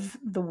of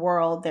the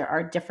world, there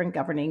are different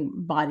governing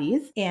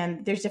bodies,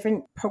 and there's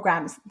different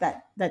programs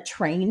that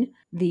train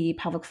the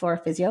pelvic floor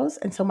physios.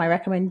 And so my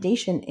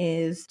recommendation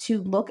is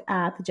to look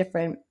at the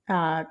different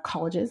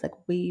colleges. Like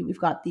we've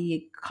got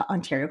the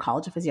Ontario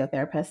College of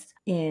Physiotherapists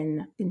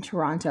in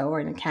Toronto or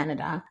in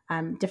Canada.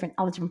 All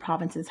the different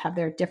provinces have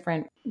their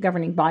different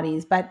governing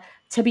bodies. But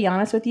to be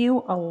honest with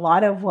you, a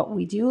lot of what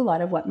we do, a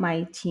lot of what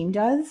my team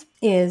does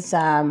is,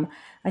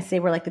 I say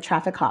we're like the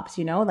traffic cops,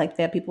 like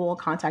the people will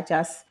contact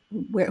us.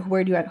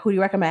 Who do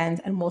you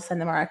recommend? And we'll send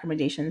them our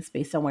recommendations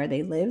based on where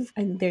they live.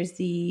 And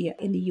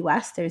in the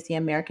US, there's the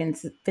American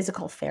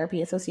Physical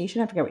Therapy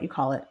Association. I forget what you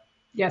call it.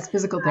 Yes,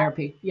 physical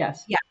therapy.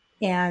 Yes. Yeah.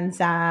 And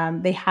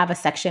they have a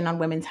section on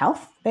women's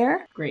health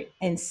there. Great.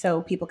 And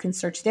so people can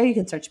search there. You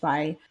can search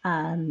by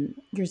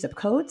your zip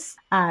codes.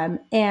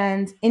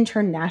 And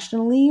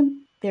internationally,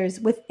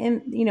 there's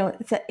within,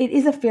 it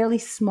is a fairly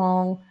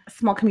small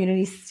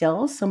community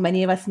still. So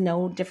many of us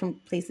know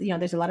different places.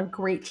 There's a lot of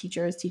great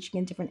teachers teaching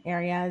in different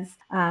areas.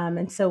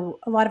 And so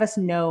a lot of us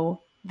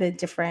know the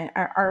different,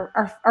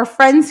 our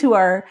friends who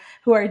are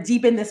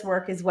deep in this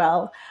work as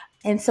well.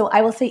 And so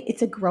I will say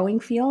it's a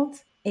growing field.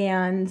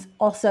 And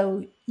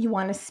also you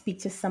want to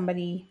speak to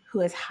somebody who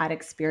has had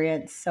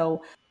experience.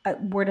 So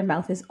word of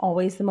mouth is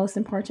always the most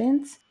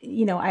important.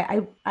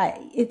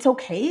 It's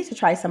okay to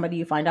try somebody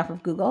you find off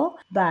of Google,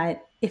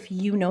 but if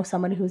you know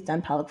someone who's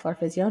done pelvic floor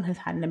physio and has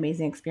had an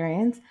amazing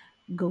experience,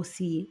 go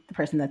see the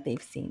person that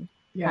they've seen.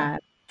 Yeah.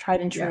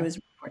 Tried and true is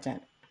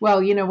important.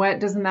 Well, you know what?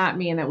 Doesn't that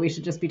mean that we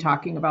should just be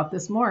talking about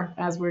this more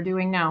as we're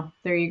doing now?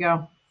 There you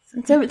go.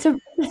 It's a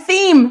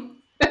theme.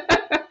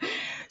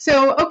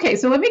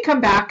 So let me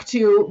come back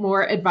to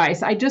more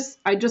advice. I just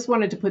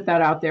wanted to put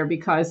that out there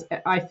because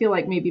I feel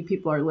like maybe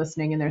people are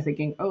listening and they're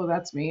thinking, oh,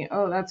 that's me.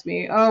 Oh, that's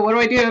me. Oh, what do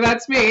I do?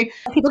 That's me.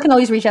 People can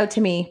always reach out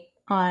to me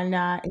on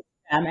Instagram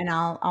and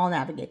I'll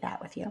navigate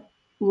that with you.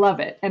 Love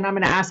it. And I'm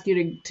going to ask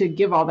you to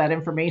give all that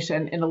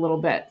information in a little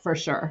bit for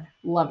sure.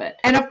 Love it.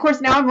 And of course,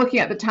 now I'm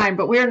looking at the time,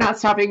 but we are not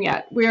stopping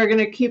yet. We are going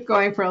to keep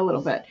going for a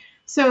little bit.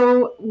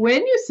 So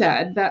when you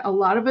said that a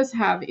lot of us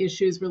have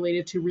issues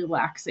related to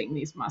relaxing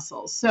these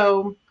muscles,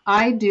 so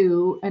I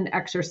do an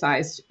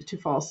exercise to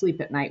fall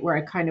asleep at night where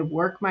I kind of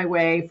work my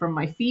way from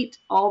my feet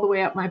all the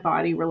way up my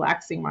body,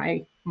 relaxing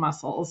my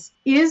muscles.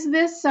 Is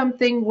this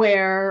something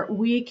where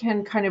we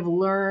can kind of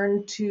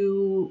learn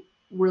to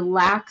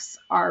relax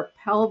our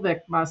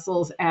pelvic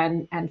muscles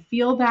and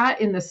feel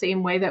that in the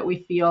same way that we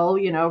feel,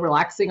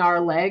 relaxing our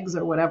legs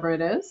or whatever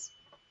it is?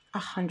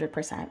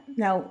 100%.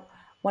 Now,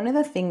 one of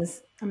the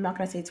things, I'm not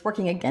going to say it's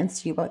working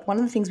against you, but one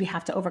of the things we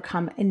have to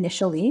overcome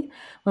initially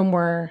when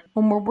we're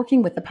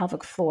working with the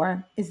pelvic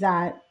floor is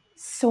that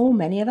so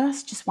many of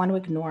us just want to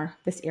ignore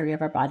this area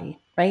of our body,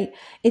 right?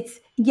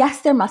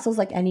 Yes, they're muscles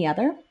like any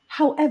other.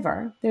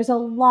 However, there's a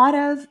lot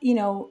of,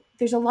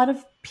 there's a lot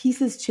of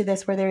pieces to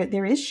this where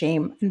there is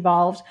shame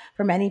involved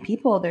for many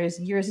people. There's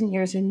years and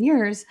years and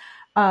years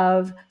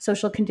of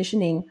social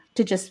conditioning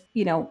to just,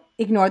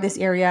 ignore this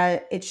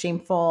area. It's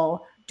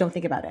shameful. Don't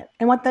think about it.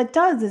 And what that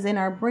does is in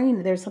our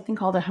brain, there's something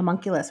called a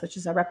homunculus, which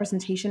is a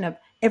representation of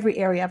every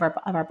area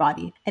of our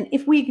body. And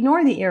if we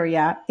ignore the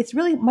area, it's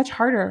really much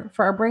harder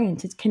for our brain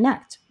to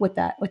connect with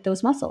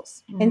those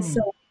muscles. And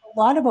so a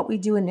lot of what we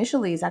do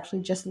initially is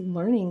actually just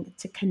learning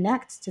to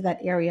connect to that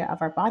area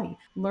of our body,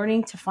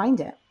 learning to find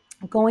it.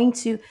 Going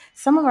to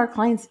some of our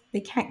clients, they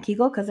can't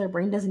Kegel because their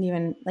brain doesn't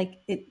even like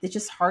it. It's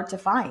just hard to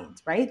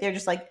find, right? They're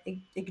just like,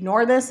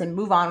 ignore this and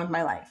move on with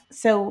my life.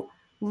 So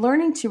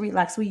learning to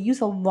relax, we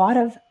use a lot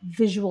of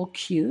visual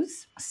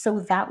cues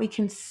so that we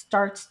can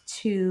start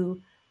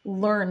to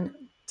learn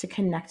to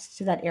connect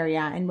to that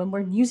area. And when we're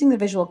using the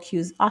visual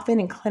cues, often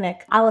in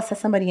clinic, I'll assess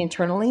somebody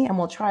internally and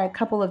we'll try a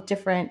couple of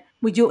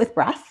we do it with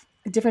breath,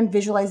 different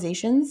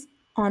visualizations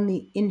on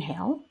the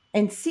inhale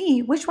and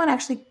see which one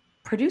actually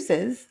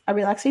produces a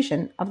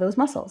relaxation of those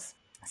muscles.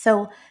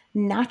 So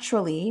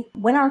naturally,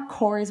 when our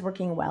core is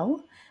working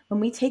well, when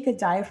we take a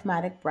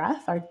diaphragmatic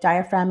breath, our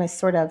diaphragm is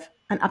sort of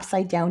an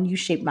upside down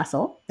U-shaped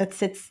muscle that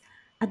sits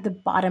at the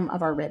bottom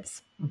of our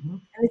ribs. Mm-hmm.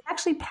 And it's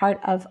actually part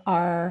of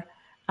our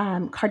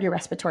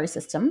cardiorespiratory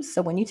system.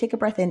 So when you take a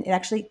breath in, it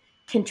actually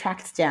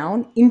contracts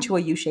down into a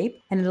U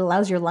shape and it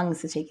allows your lungs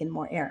to take in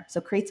more air. So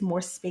it creates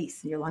more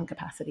space in your lung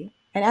capacity.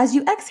 And as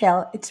you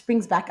exhale, it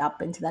springs back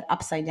up into that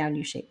upside down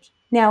U shape.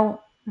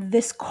 Now,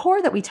 this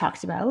core that we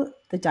talked about,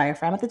 the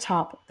diaphragm at the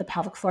top, the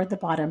pelvic floor at the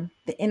bottom,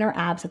 the inner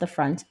abs at the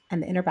front,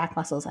 and the inner back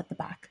muscles at the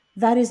back,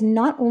 that is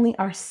not only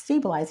our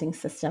stabilizing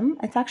system,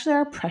 it's actually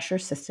our pressure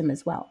system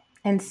as well.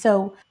 And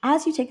so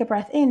as you take a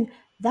breath in,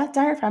 that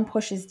diaphragm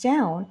pushes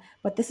down,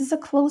 but this is a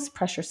closed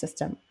pressure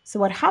system. So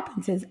what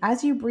happens is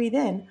as you breathe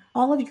in,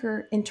 all of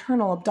your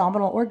internal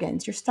abdominal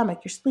organs, your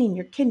stomach, your spleen,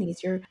 your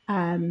kidneys, your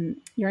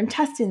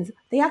intestines,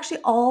 they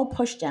actually all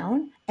push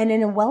down. And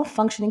in a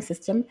well-functioning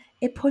system,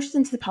 it pushes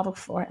into the pelvic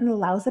floor and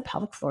allows the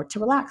pelvic floor to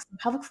relax. The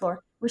pelvic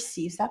floor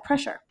receives that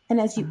pressure. And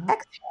as you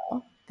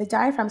exhale, the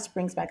diaphragm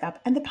springs back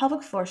up and the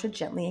pelvic floor should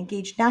gently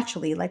engage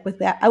naturally, like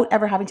without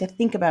ever having to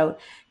think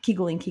about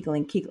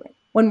Kegeling.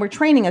 When we're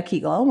training a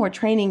Kegel, we're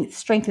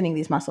strengthening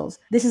these muscles.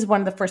 This is one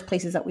of the first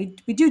places that we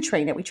do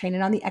train it. We train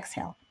it on the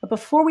exhale. But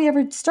before we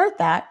ever start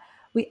that,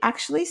 we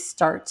actually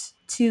start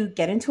to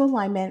get into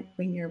alignment,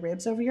 bring your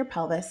ribs over your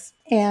pelvis,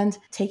 and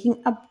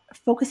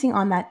focusing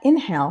on that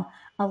inhale,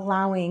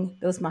 allowing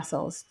those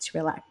muscles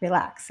to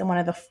relax. And one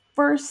of the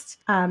first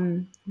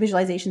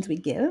visualizations we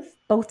give,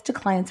 both to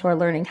clients who are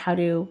learning how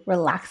to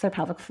relax their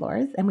pelvic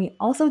floors, and we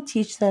also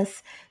teach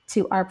this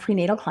to our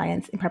prenatal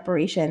clients in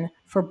preparation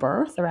for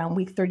birth around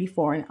week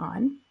 34 and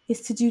on,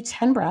 is to do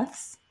 10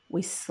 breaths.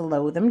 We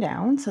slow them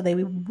down. So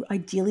we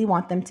ideally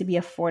want them to be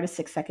a 4 to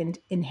 6 second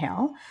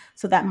inhale.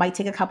 So that might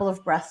take a couple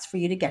of breaths for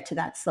you to get to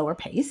that slower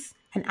pace.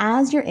 And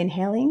as you're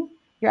inhaling,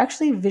 you're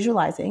actually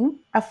visualizing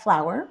a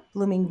flower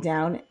blooming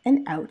down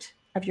and out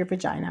of your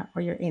vagina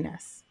or your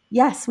anus.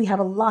 Yes, we have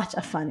a lot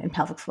of fun in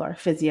pelvic floor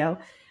physio.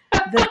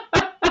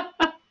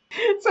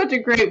 Such a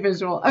great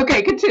visual.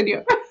 Okay,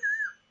 continue.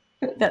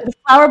 The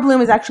flower bloom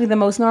is actually the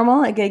most normal.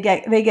 Like they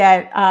get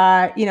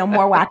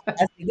more wacky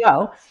as they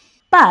go.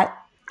 But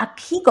a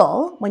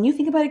Kegel, when you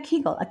think about a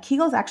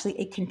Kegel is actually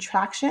a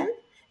contraction.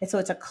 And so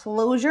it's a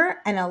closure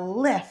and a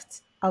lift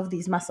of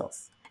these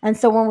muscles. And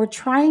so when we're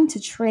trying to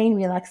train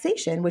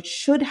relaxation, which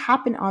should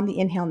happen on the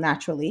inhale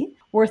naturally,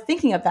 we're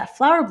thinking of that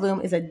flower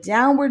bloom as a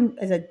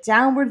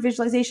downward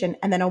visualization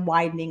and then a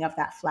widening of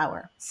that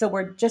flower. So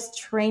we're just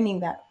training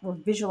that, we're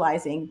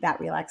visualizing that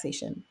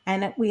relaxation.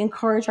 And we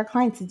encourage our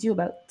clients to do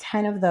about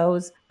 10 of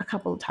those a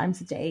couple of times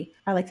a day.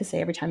 I like to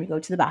say every time you go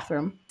to the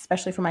bathroom,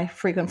 especially for my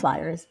frequent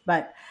flyers.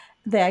 But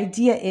the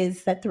idea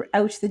is that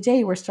throughout the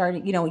day, we're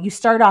starting, you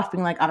start off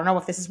being like, I don't know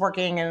if this is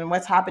working and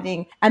what's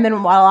happening. And then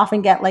I'll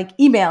often get like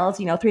emails,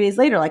 3 days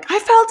later, like, I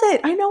felt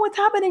it. I know what's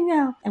happening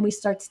now. And we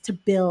start to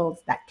build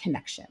that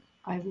connection.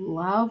 I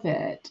love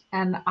it.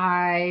 And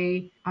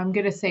I'm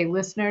going to say,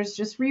 listeners,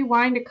 just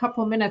rewind a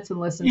couple minutes and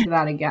listen to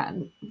that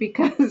again,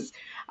 because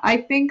I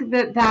think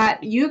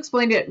that you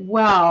explained it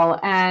well.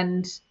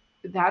 And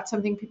that's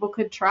something people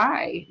could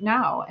try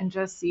now and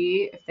just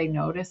see if they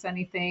notice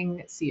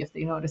anything, see if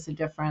they notice a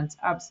difference.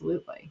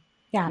 Absolutely.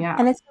 Yeah.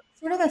 And it's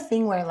sort of a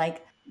thing where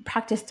like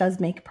practice does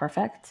make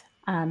perfect.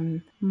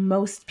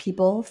 Most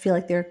people feel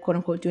like they're quote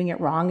unquote doing it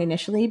wrong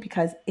initially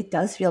because it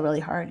does feel really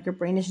hard. Your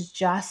brain is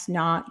just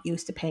not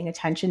used to paying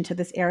attention to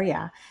this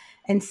area.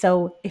 And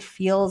so it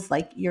feels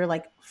like you're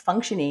like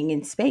functioning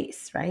in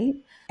space, right?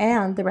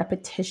 And the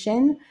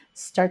repetition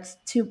starts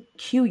to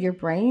cue your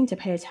brain to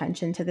pay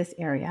attention to this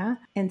area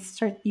and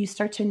you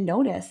start to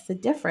notice the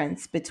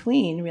difference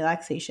between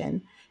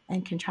relaxation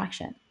and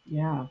contraction.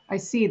 Yeah, I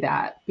see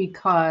that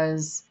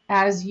because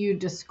as you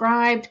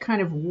described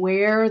kind of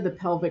where the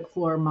pelvic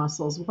floor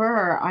muscles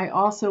were, I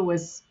also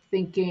was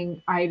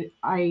thinking I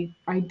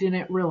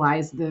didn't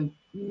realize the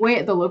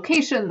the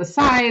location, the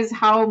size,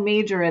 how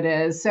major it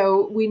is.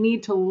 So we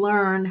need to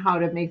learn how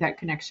to make that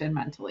connection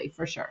mentally,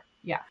 for sure.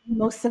 Yeah.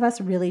 Most of us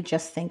really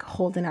just think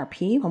hold in our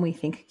pee when we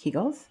think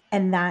Kegels.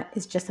 And that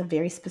is just a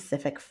very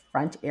specific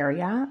front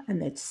area.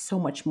 And it's so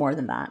much more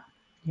than that.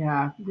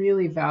 Yeah,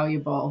 really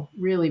valuable,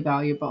 really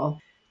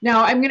valuable.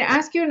 Now, I'm going to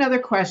ask you another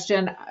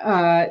question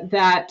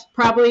that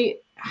probably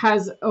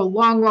has a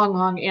long, long,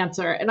 long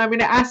answer. And I'm going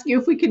to ask you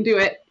if we can do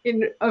it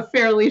in a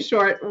fairly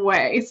short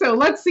way. So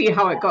let's see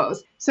how it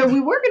goes. So we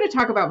were going to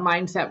talk about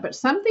mindset, but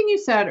something you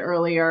said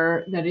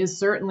earlier that is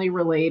certainly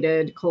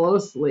related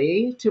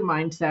closely to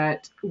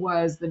mindset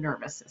was the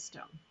nervous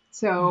system.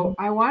 So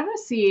I want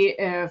to see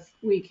if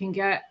we can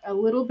get a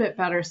little bit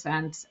better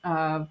sense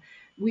of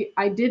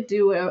I did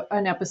do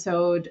an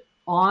episode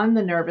on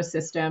the nervous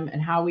system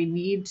and how we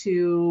need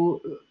to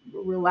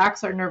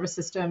relax our nervous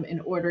system in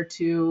order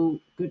to,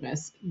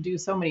 goodness, do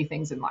so many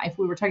things in life.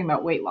 We were talking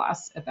about weight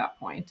loss at that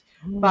point.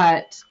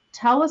 But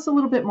tell us a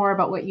little bit more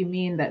about what you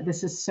mean that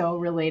this is so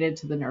related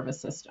to the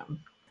nervous system.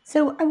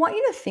 So I want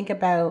you to think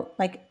about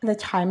like the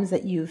times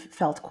that you've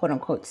felt quote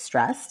unquote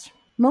stressed.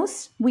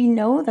 We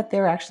know that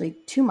there are actually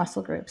two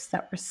muscle groups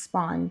that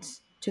respond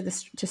to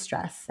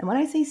stress. And when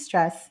I say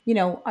stress,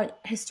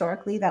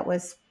 historically that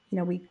was,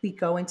 we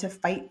go into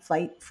fight,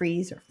 flight,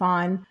 freeze, or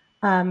fawn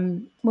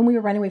when we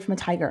were running away from a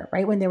tiger,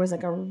 right? When there was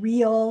like a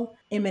real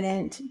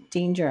imminent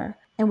danger.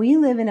 And we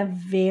live in a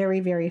very,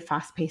 very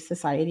fast-paced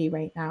society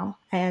right now.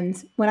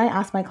 And when I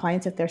ask my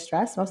clients if they're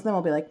stressed, most of them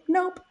will be like,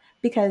 nope,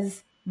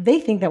 because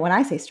they think that when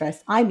I say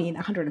stress, I mean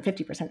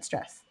 150%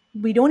 stress.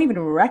 We don't even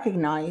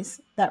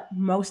recognize that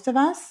most of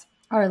us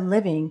are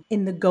living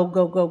in the go,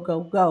 go, go,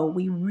 go, go.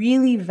 We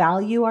really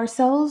value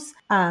ourselves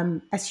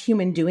as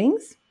human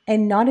doings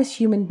and not as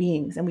human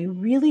beings. And we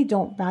really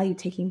don't value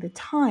taking the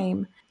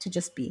time to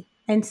just be.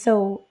 And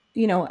so,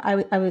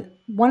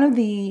 one of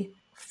the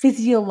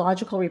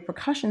physiological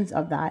repercussions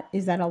of that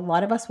is that a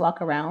lot of us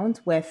walk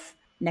around with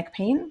neck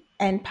pain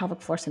and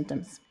pelvic floor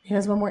symptoms.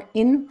 Because when we're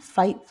in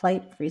fight,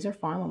 flight, freeze, or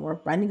fawn, when we're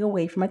running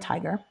away from a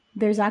tiger,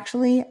 there's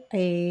actually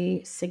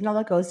a signal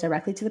that goes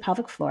directly to the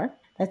pelvic floor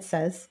that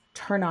says,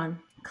 turn on,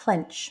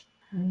 clench.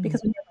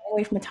 Because when you're running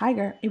away from a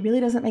tiger, it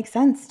really doesn't make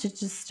sense to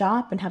just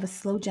stop and have a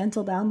slow,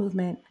 gentle bowel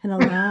movement and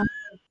allow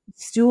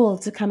stool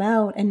to come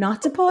out and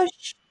not to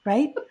push,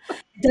 right?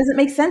 It doesn't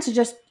make sense to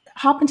just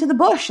hop into the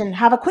bush and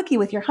have a quickie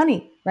with your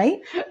honey,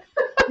 right?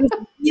 There's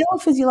real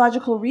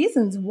physiological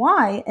reasons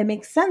why it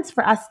makes sense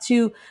for us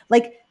to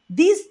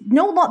these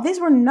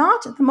were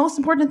not the most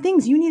important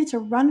things. You needed to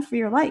run for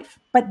your life,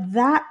 but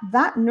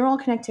that neural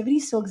connectivity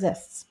still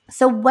exists.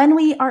 So when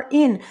we are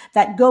in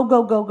that go,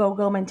 go, go, go,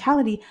 go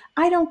mentality,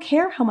 I don't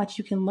care how much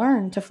you can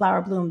learn to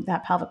flower bloom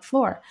that pelvic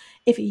floor.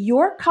 If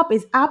your cup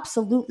is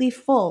absolutely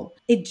full,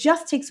 it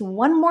just takes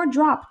one more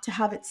drop to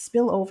have it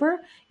spill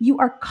over. You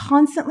are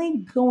constantly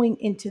going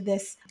into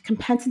this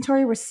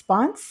compensatory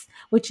response,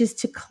 which is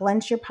to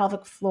clench your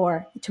pelvic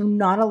floor, to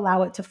not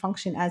allow it to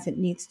function as it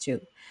needs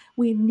to.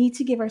 We need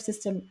to give our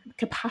system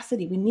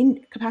capacity. We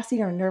need capacity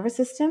in our nervous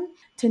system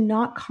to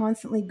not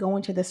constantly go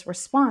into this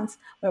response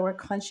where we're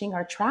clenching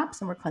our traps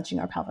and we're clenching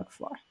our pelvic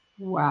floor.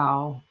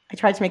 Wow. I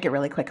tried to make it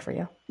really quick for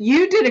you.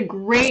 You did a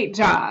great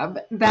job.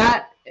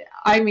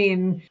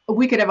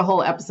 We could have a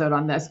whole episode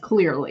on this,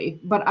 clearly,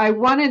 but I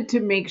wanted to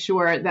make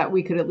sure that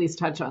we could at least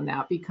touch on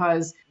that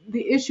because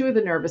the issue of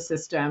the nervous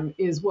system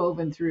is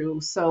woven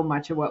through so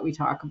much of what we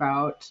talk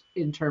about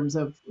in terms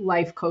of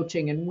life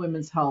coaching and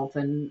women's health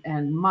and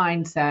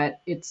mindset.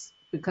 It's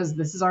because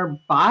this is our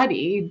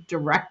body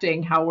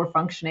directing how we're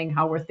functioning,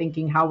 how we're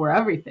thinking, how we're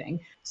everything.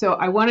 So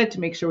I wanted to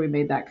make sure we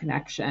made that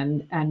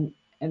connection.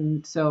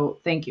 And so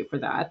thank you for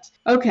that.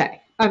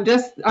 Okay. I'm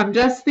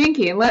just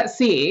thinking, let's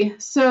see.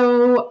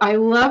 So I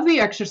love the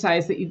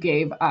exercise that you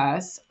gave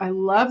us. I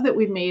love that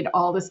we've made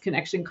all this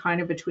connection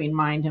kind of between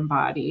mind and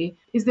body.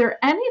 Is there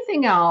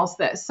anything else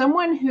that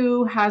someone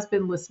who has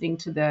been listening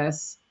to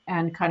this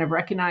and kind of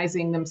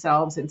recognizing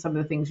themselves in some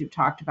of the things you've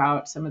talked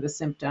about, some of the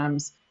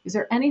symptoms, is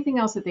there anything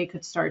else that they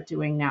could start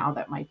doing now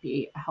that might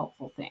be a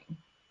helpful thing?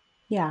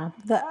 Yeah.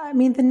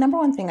 The number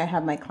one thing I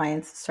have my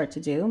clients start to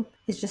do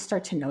is just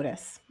start to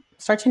notice.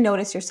 Start to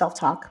notice your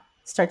self-talk.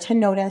 Start to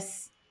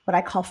notice what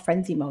I call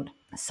frenzy mode.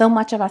 So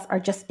much of us are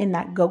just in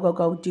that go, go,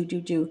 go,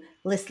 do,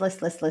 list.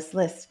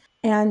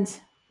 And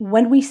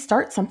when we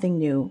start something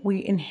new,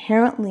 we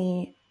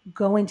inherently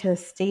go into a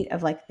state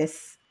of like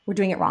this, we're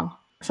doing it wrong.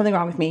 Something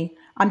wrong with me.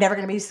 I'm never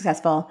going to be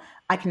successful.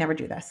 I can never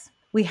do this.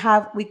 We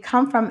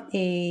come from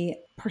a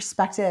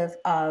perspective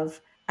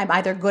of I'm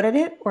either good at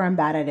it or I'm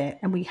bad at it.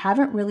 And we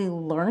haven't really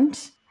learned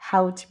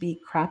how to be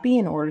crappy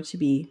in order to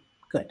be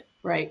good.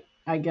 Right.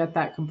 I get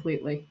that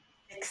completely.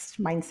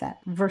 Fixed mindset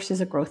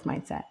versus a growth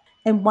mindset.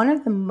 And one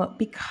of the,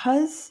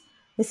 because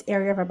this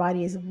area of our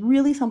body is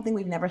really something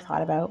we've never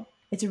thought about,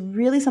 it's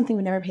really something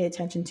we never pay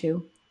attention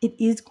to, it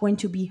is going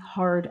to be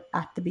hard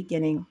at the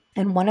beginning.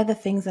 And one of the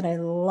things that I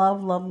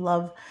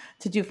love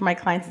to do for my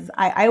clients is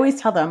I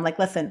always tell them, like,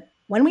 listen,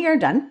 when we are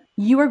done,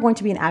 you are going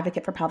to be an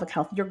advocate for pelvic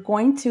health. You're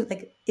going to,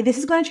 this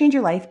is going to change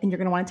your life and you're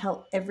going to want to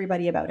tell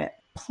everybody about it.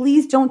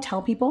 please don't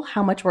tell people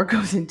how much work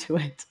goes into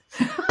it.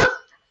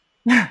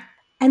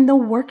 And the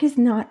work is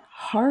not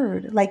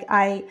hard. Like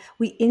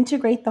we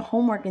integrate the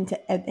homework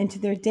into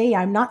their day.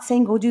 I'm not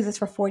saying go do this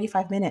for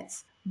 45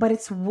 minutes, but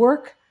it's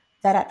work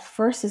that at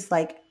first is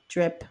like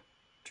drip,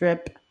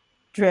 drip,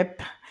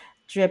 drip,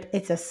 drip.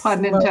 It's a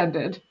pun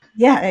intended.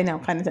 Yeah, I know,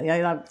 pun intended.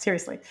 I love it,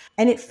 seriously.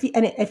 And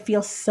it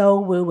feels so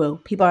woo woo.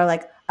 People are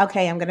like,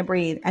 okay, I'm gonna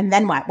breathe, and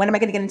then what? When am I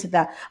gonna get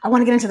into I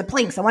want to get into the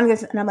planks. And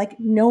I'm like,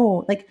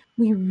 no, like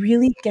we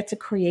really get to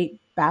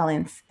create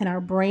balance, and our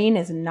brain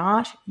is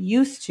not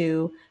used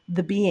to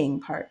the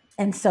being part,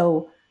 and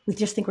so we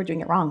just think we're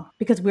doing it wrong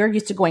because we're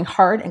used to going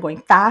hard and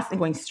going fast and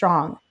going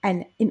strong.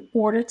 And in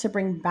order to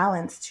bring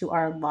balance to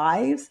our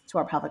lives, to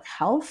our pelvic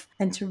health,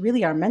 and to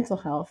really our mental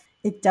health,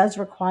 it does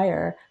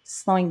require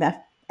slowing the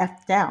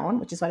F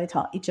down, which is what I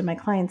tell each of my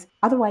clients.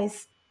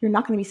 Otherwise, you're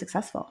not going to be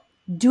successful.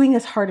 Doing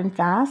this hard and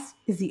fast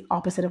is the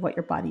opposite of what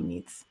your body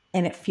needs,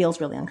 and it feels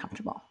really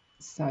uncomfortable.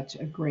 Such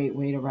a great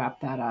way to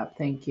wrap that up.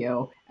 Thank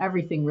you.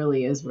 Everything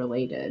really is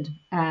related.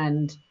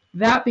 And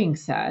that being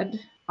said,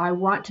 I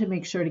want to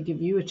make sure to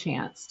give you a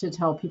chance to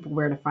tell people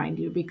where to find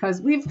you, because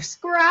we've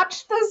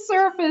scratched the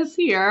surface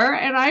here,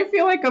 and I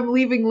feel like I'm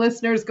leaving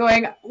listeners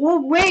going,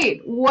 well,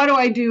 wait, what do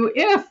I do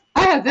if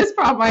I have this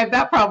problem, I have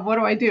that problem, what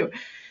do I do?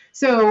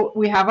 So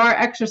we have our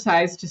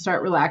exercise to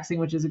start relaxing,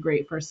 which is a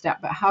great first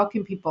step. But how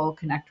can people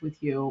connect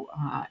with you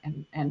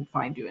and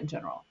find you in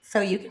general?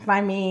 So you can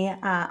find me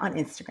on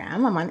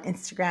Instagram. I'm on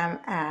Instagram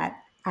at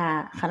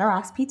Hannah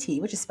Ross PT,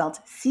 which is spelled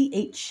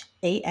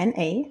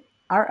CHANAROSS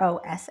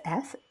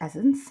as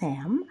in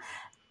Sam,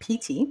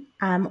 PT.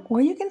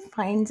 Or you can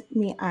find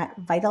me at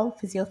Vital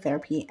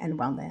Physiotherapy and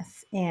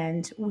Wellness.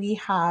 And we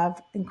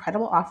have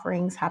incredible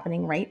offerings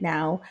happening right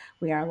now.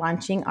 We are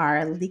launching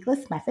our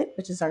leakless method,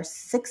 which is our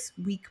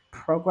 6-week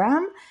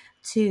program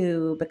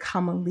to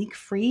become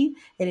leak-free.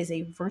 It is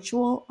a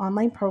virtual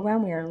online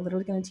program. We are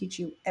literally going to teach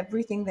you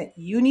everything that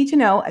you need to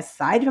know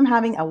aside from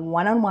having a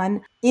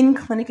one-on-one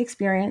in-clinic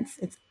experience.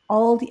 It's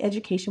all the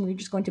education. We're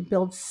just going to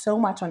build so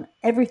much on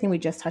everything we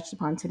just touched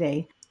upon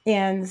today.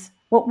 And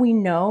what we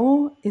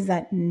know is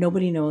that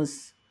nobody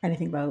knows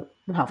anything about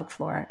the pelvic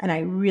floor. And I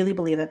really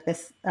believe that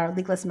our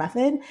leakless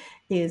method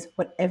is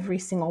what every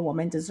single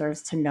woman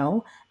deserves to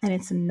know. And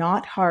it's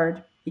not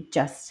hard. You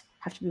just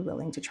have to be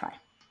willing to try.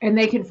 And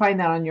they can find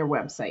that on your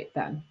website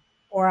then?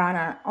 Or on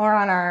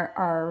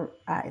our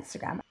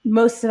Instagram.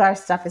 Most of our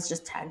stuff is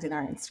just tagged in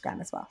our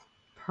Instagram as well.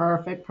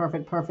 Perfect,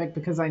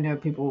 because I know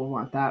people will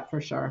want that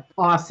for sure.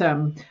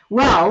 Awesome.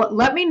 Well,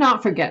 let me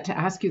not forget to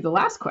ask you the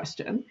last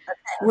question,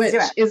 which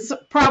is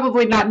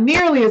probably not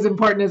nearly as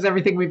important as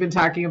everything we've been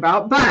talking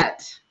about,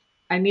 but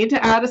I need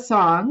to add a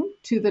song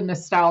to the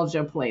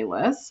nostalgia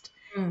playlist.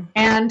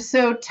 And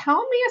so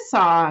tell me a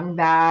song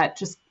that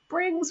just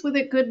brings with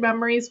it good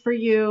memories for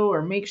you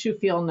or makes you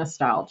feel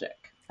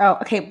nostalgic. Oh,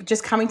 okay.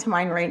 Just coming to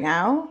mind right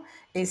now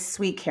is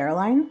Sweet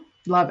Caroline.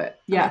 Love it.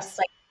 Yes.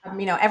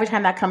 Every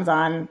time that comes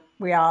on,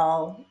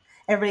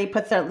 everybody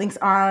puts their links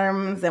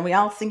arms and we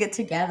all sing it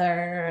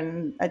together.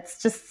 And it's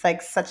just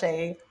like such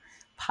a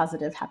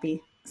positive,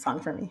 happy song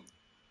for me.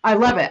 I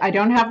love it. I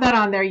don't have that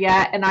on there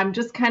yet. And I'm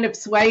just kind of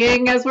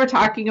swaying as we're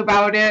talking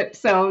about it.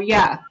 So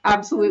yeah,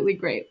 absolutely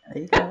great.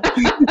 There you go.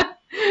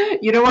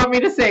 You don't want me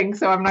to sing,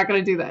 so I'm not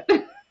going to do that.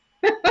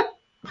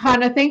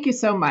 Hannah, thank you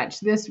so much.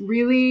 This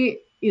really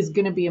is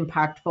going to be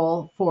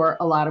impactful for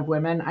a lot of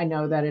women. I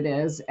know that it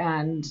is.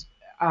 And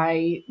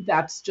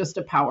that's just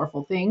a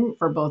powerful thing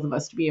for both of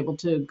us to be able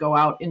to go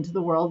out into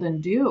the world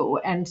and do.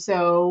 And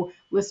so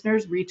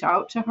listeners, reach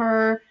out to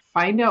her,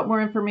 find out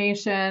more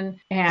information.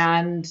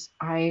 And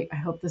I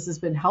hope this has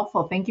been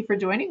helpful. Thank you for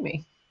joining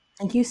me.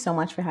 Thank you so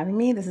much for having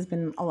me. This has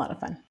been a lot of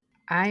fun.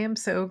 I am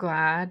so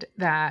glad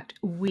that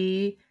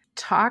we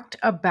talked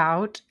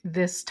about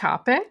this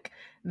topic.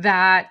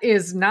 That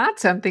is not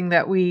something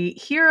that we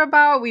hear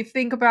about, we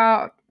think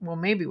about. Well,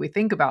 maybe we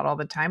think about all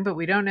the time, but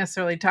we don't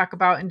necessarily talk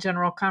about in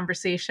general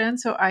conversation.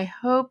 So I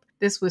hope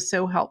this was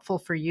so helpful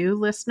for you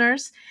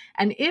listeners.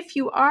 And if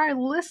you are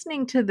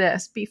listening to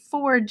this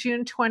before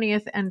June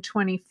 20th and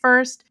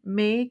 21st,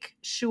 make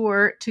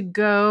sure to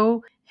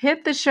go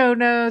hit the show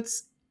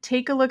notes,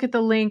 take a look at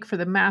the link for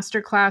the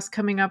masterclass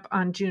coming up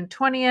on June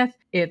 20th.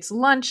 It's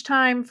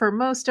lunchtime for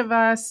most of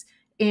us.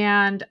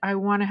 And I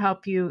want to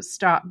help you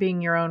stop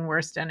being your own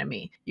worst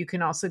enemy. You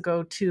can also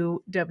go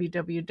to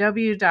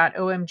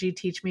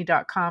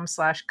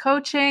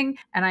www.omgteachme.com/coaching.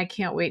 And I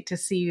can't wait to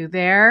see you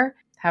there.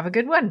 Have a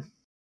good one.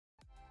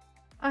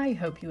 I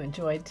hope you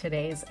enjoyed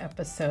today's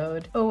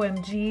episode.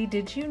 OMG,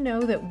 did you know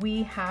that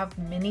we have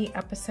mini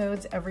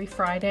episodes every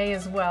Friday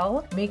as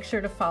well? Make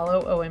sure to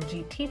follow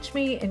OMG Teach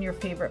Me in your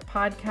favorite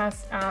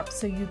podcast app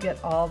so you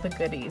get all the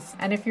goodies.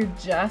 And if you're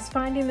just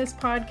finding this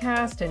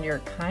podcast and you're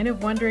kind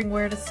of wondering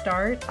where to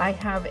start, I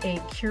have a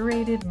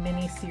curated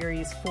mini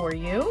series for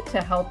you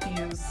to help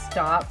you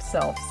stop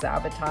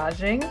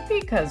self-sabotaging,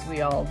 because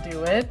we all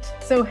do it.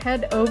 So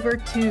head over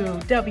to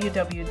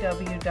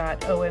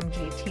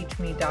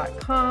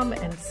www.omgteachme.com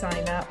and and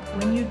sign up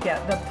when you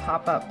get the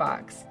pop-up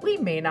box. We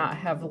may not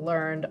have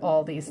learned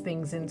all these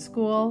things in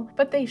school,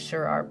 but they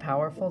sure are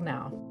powerful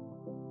now.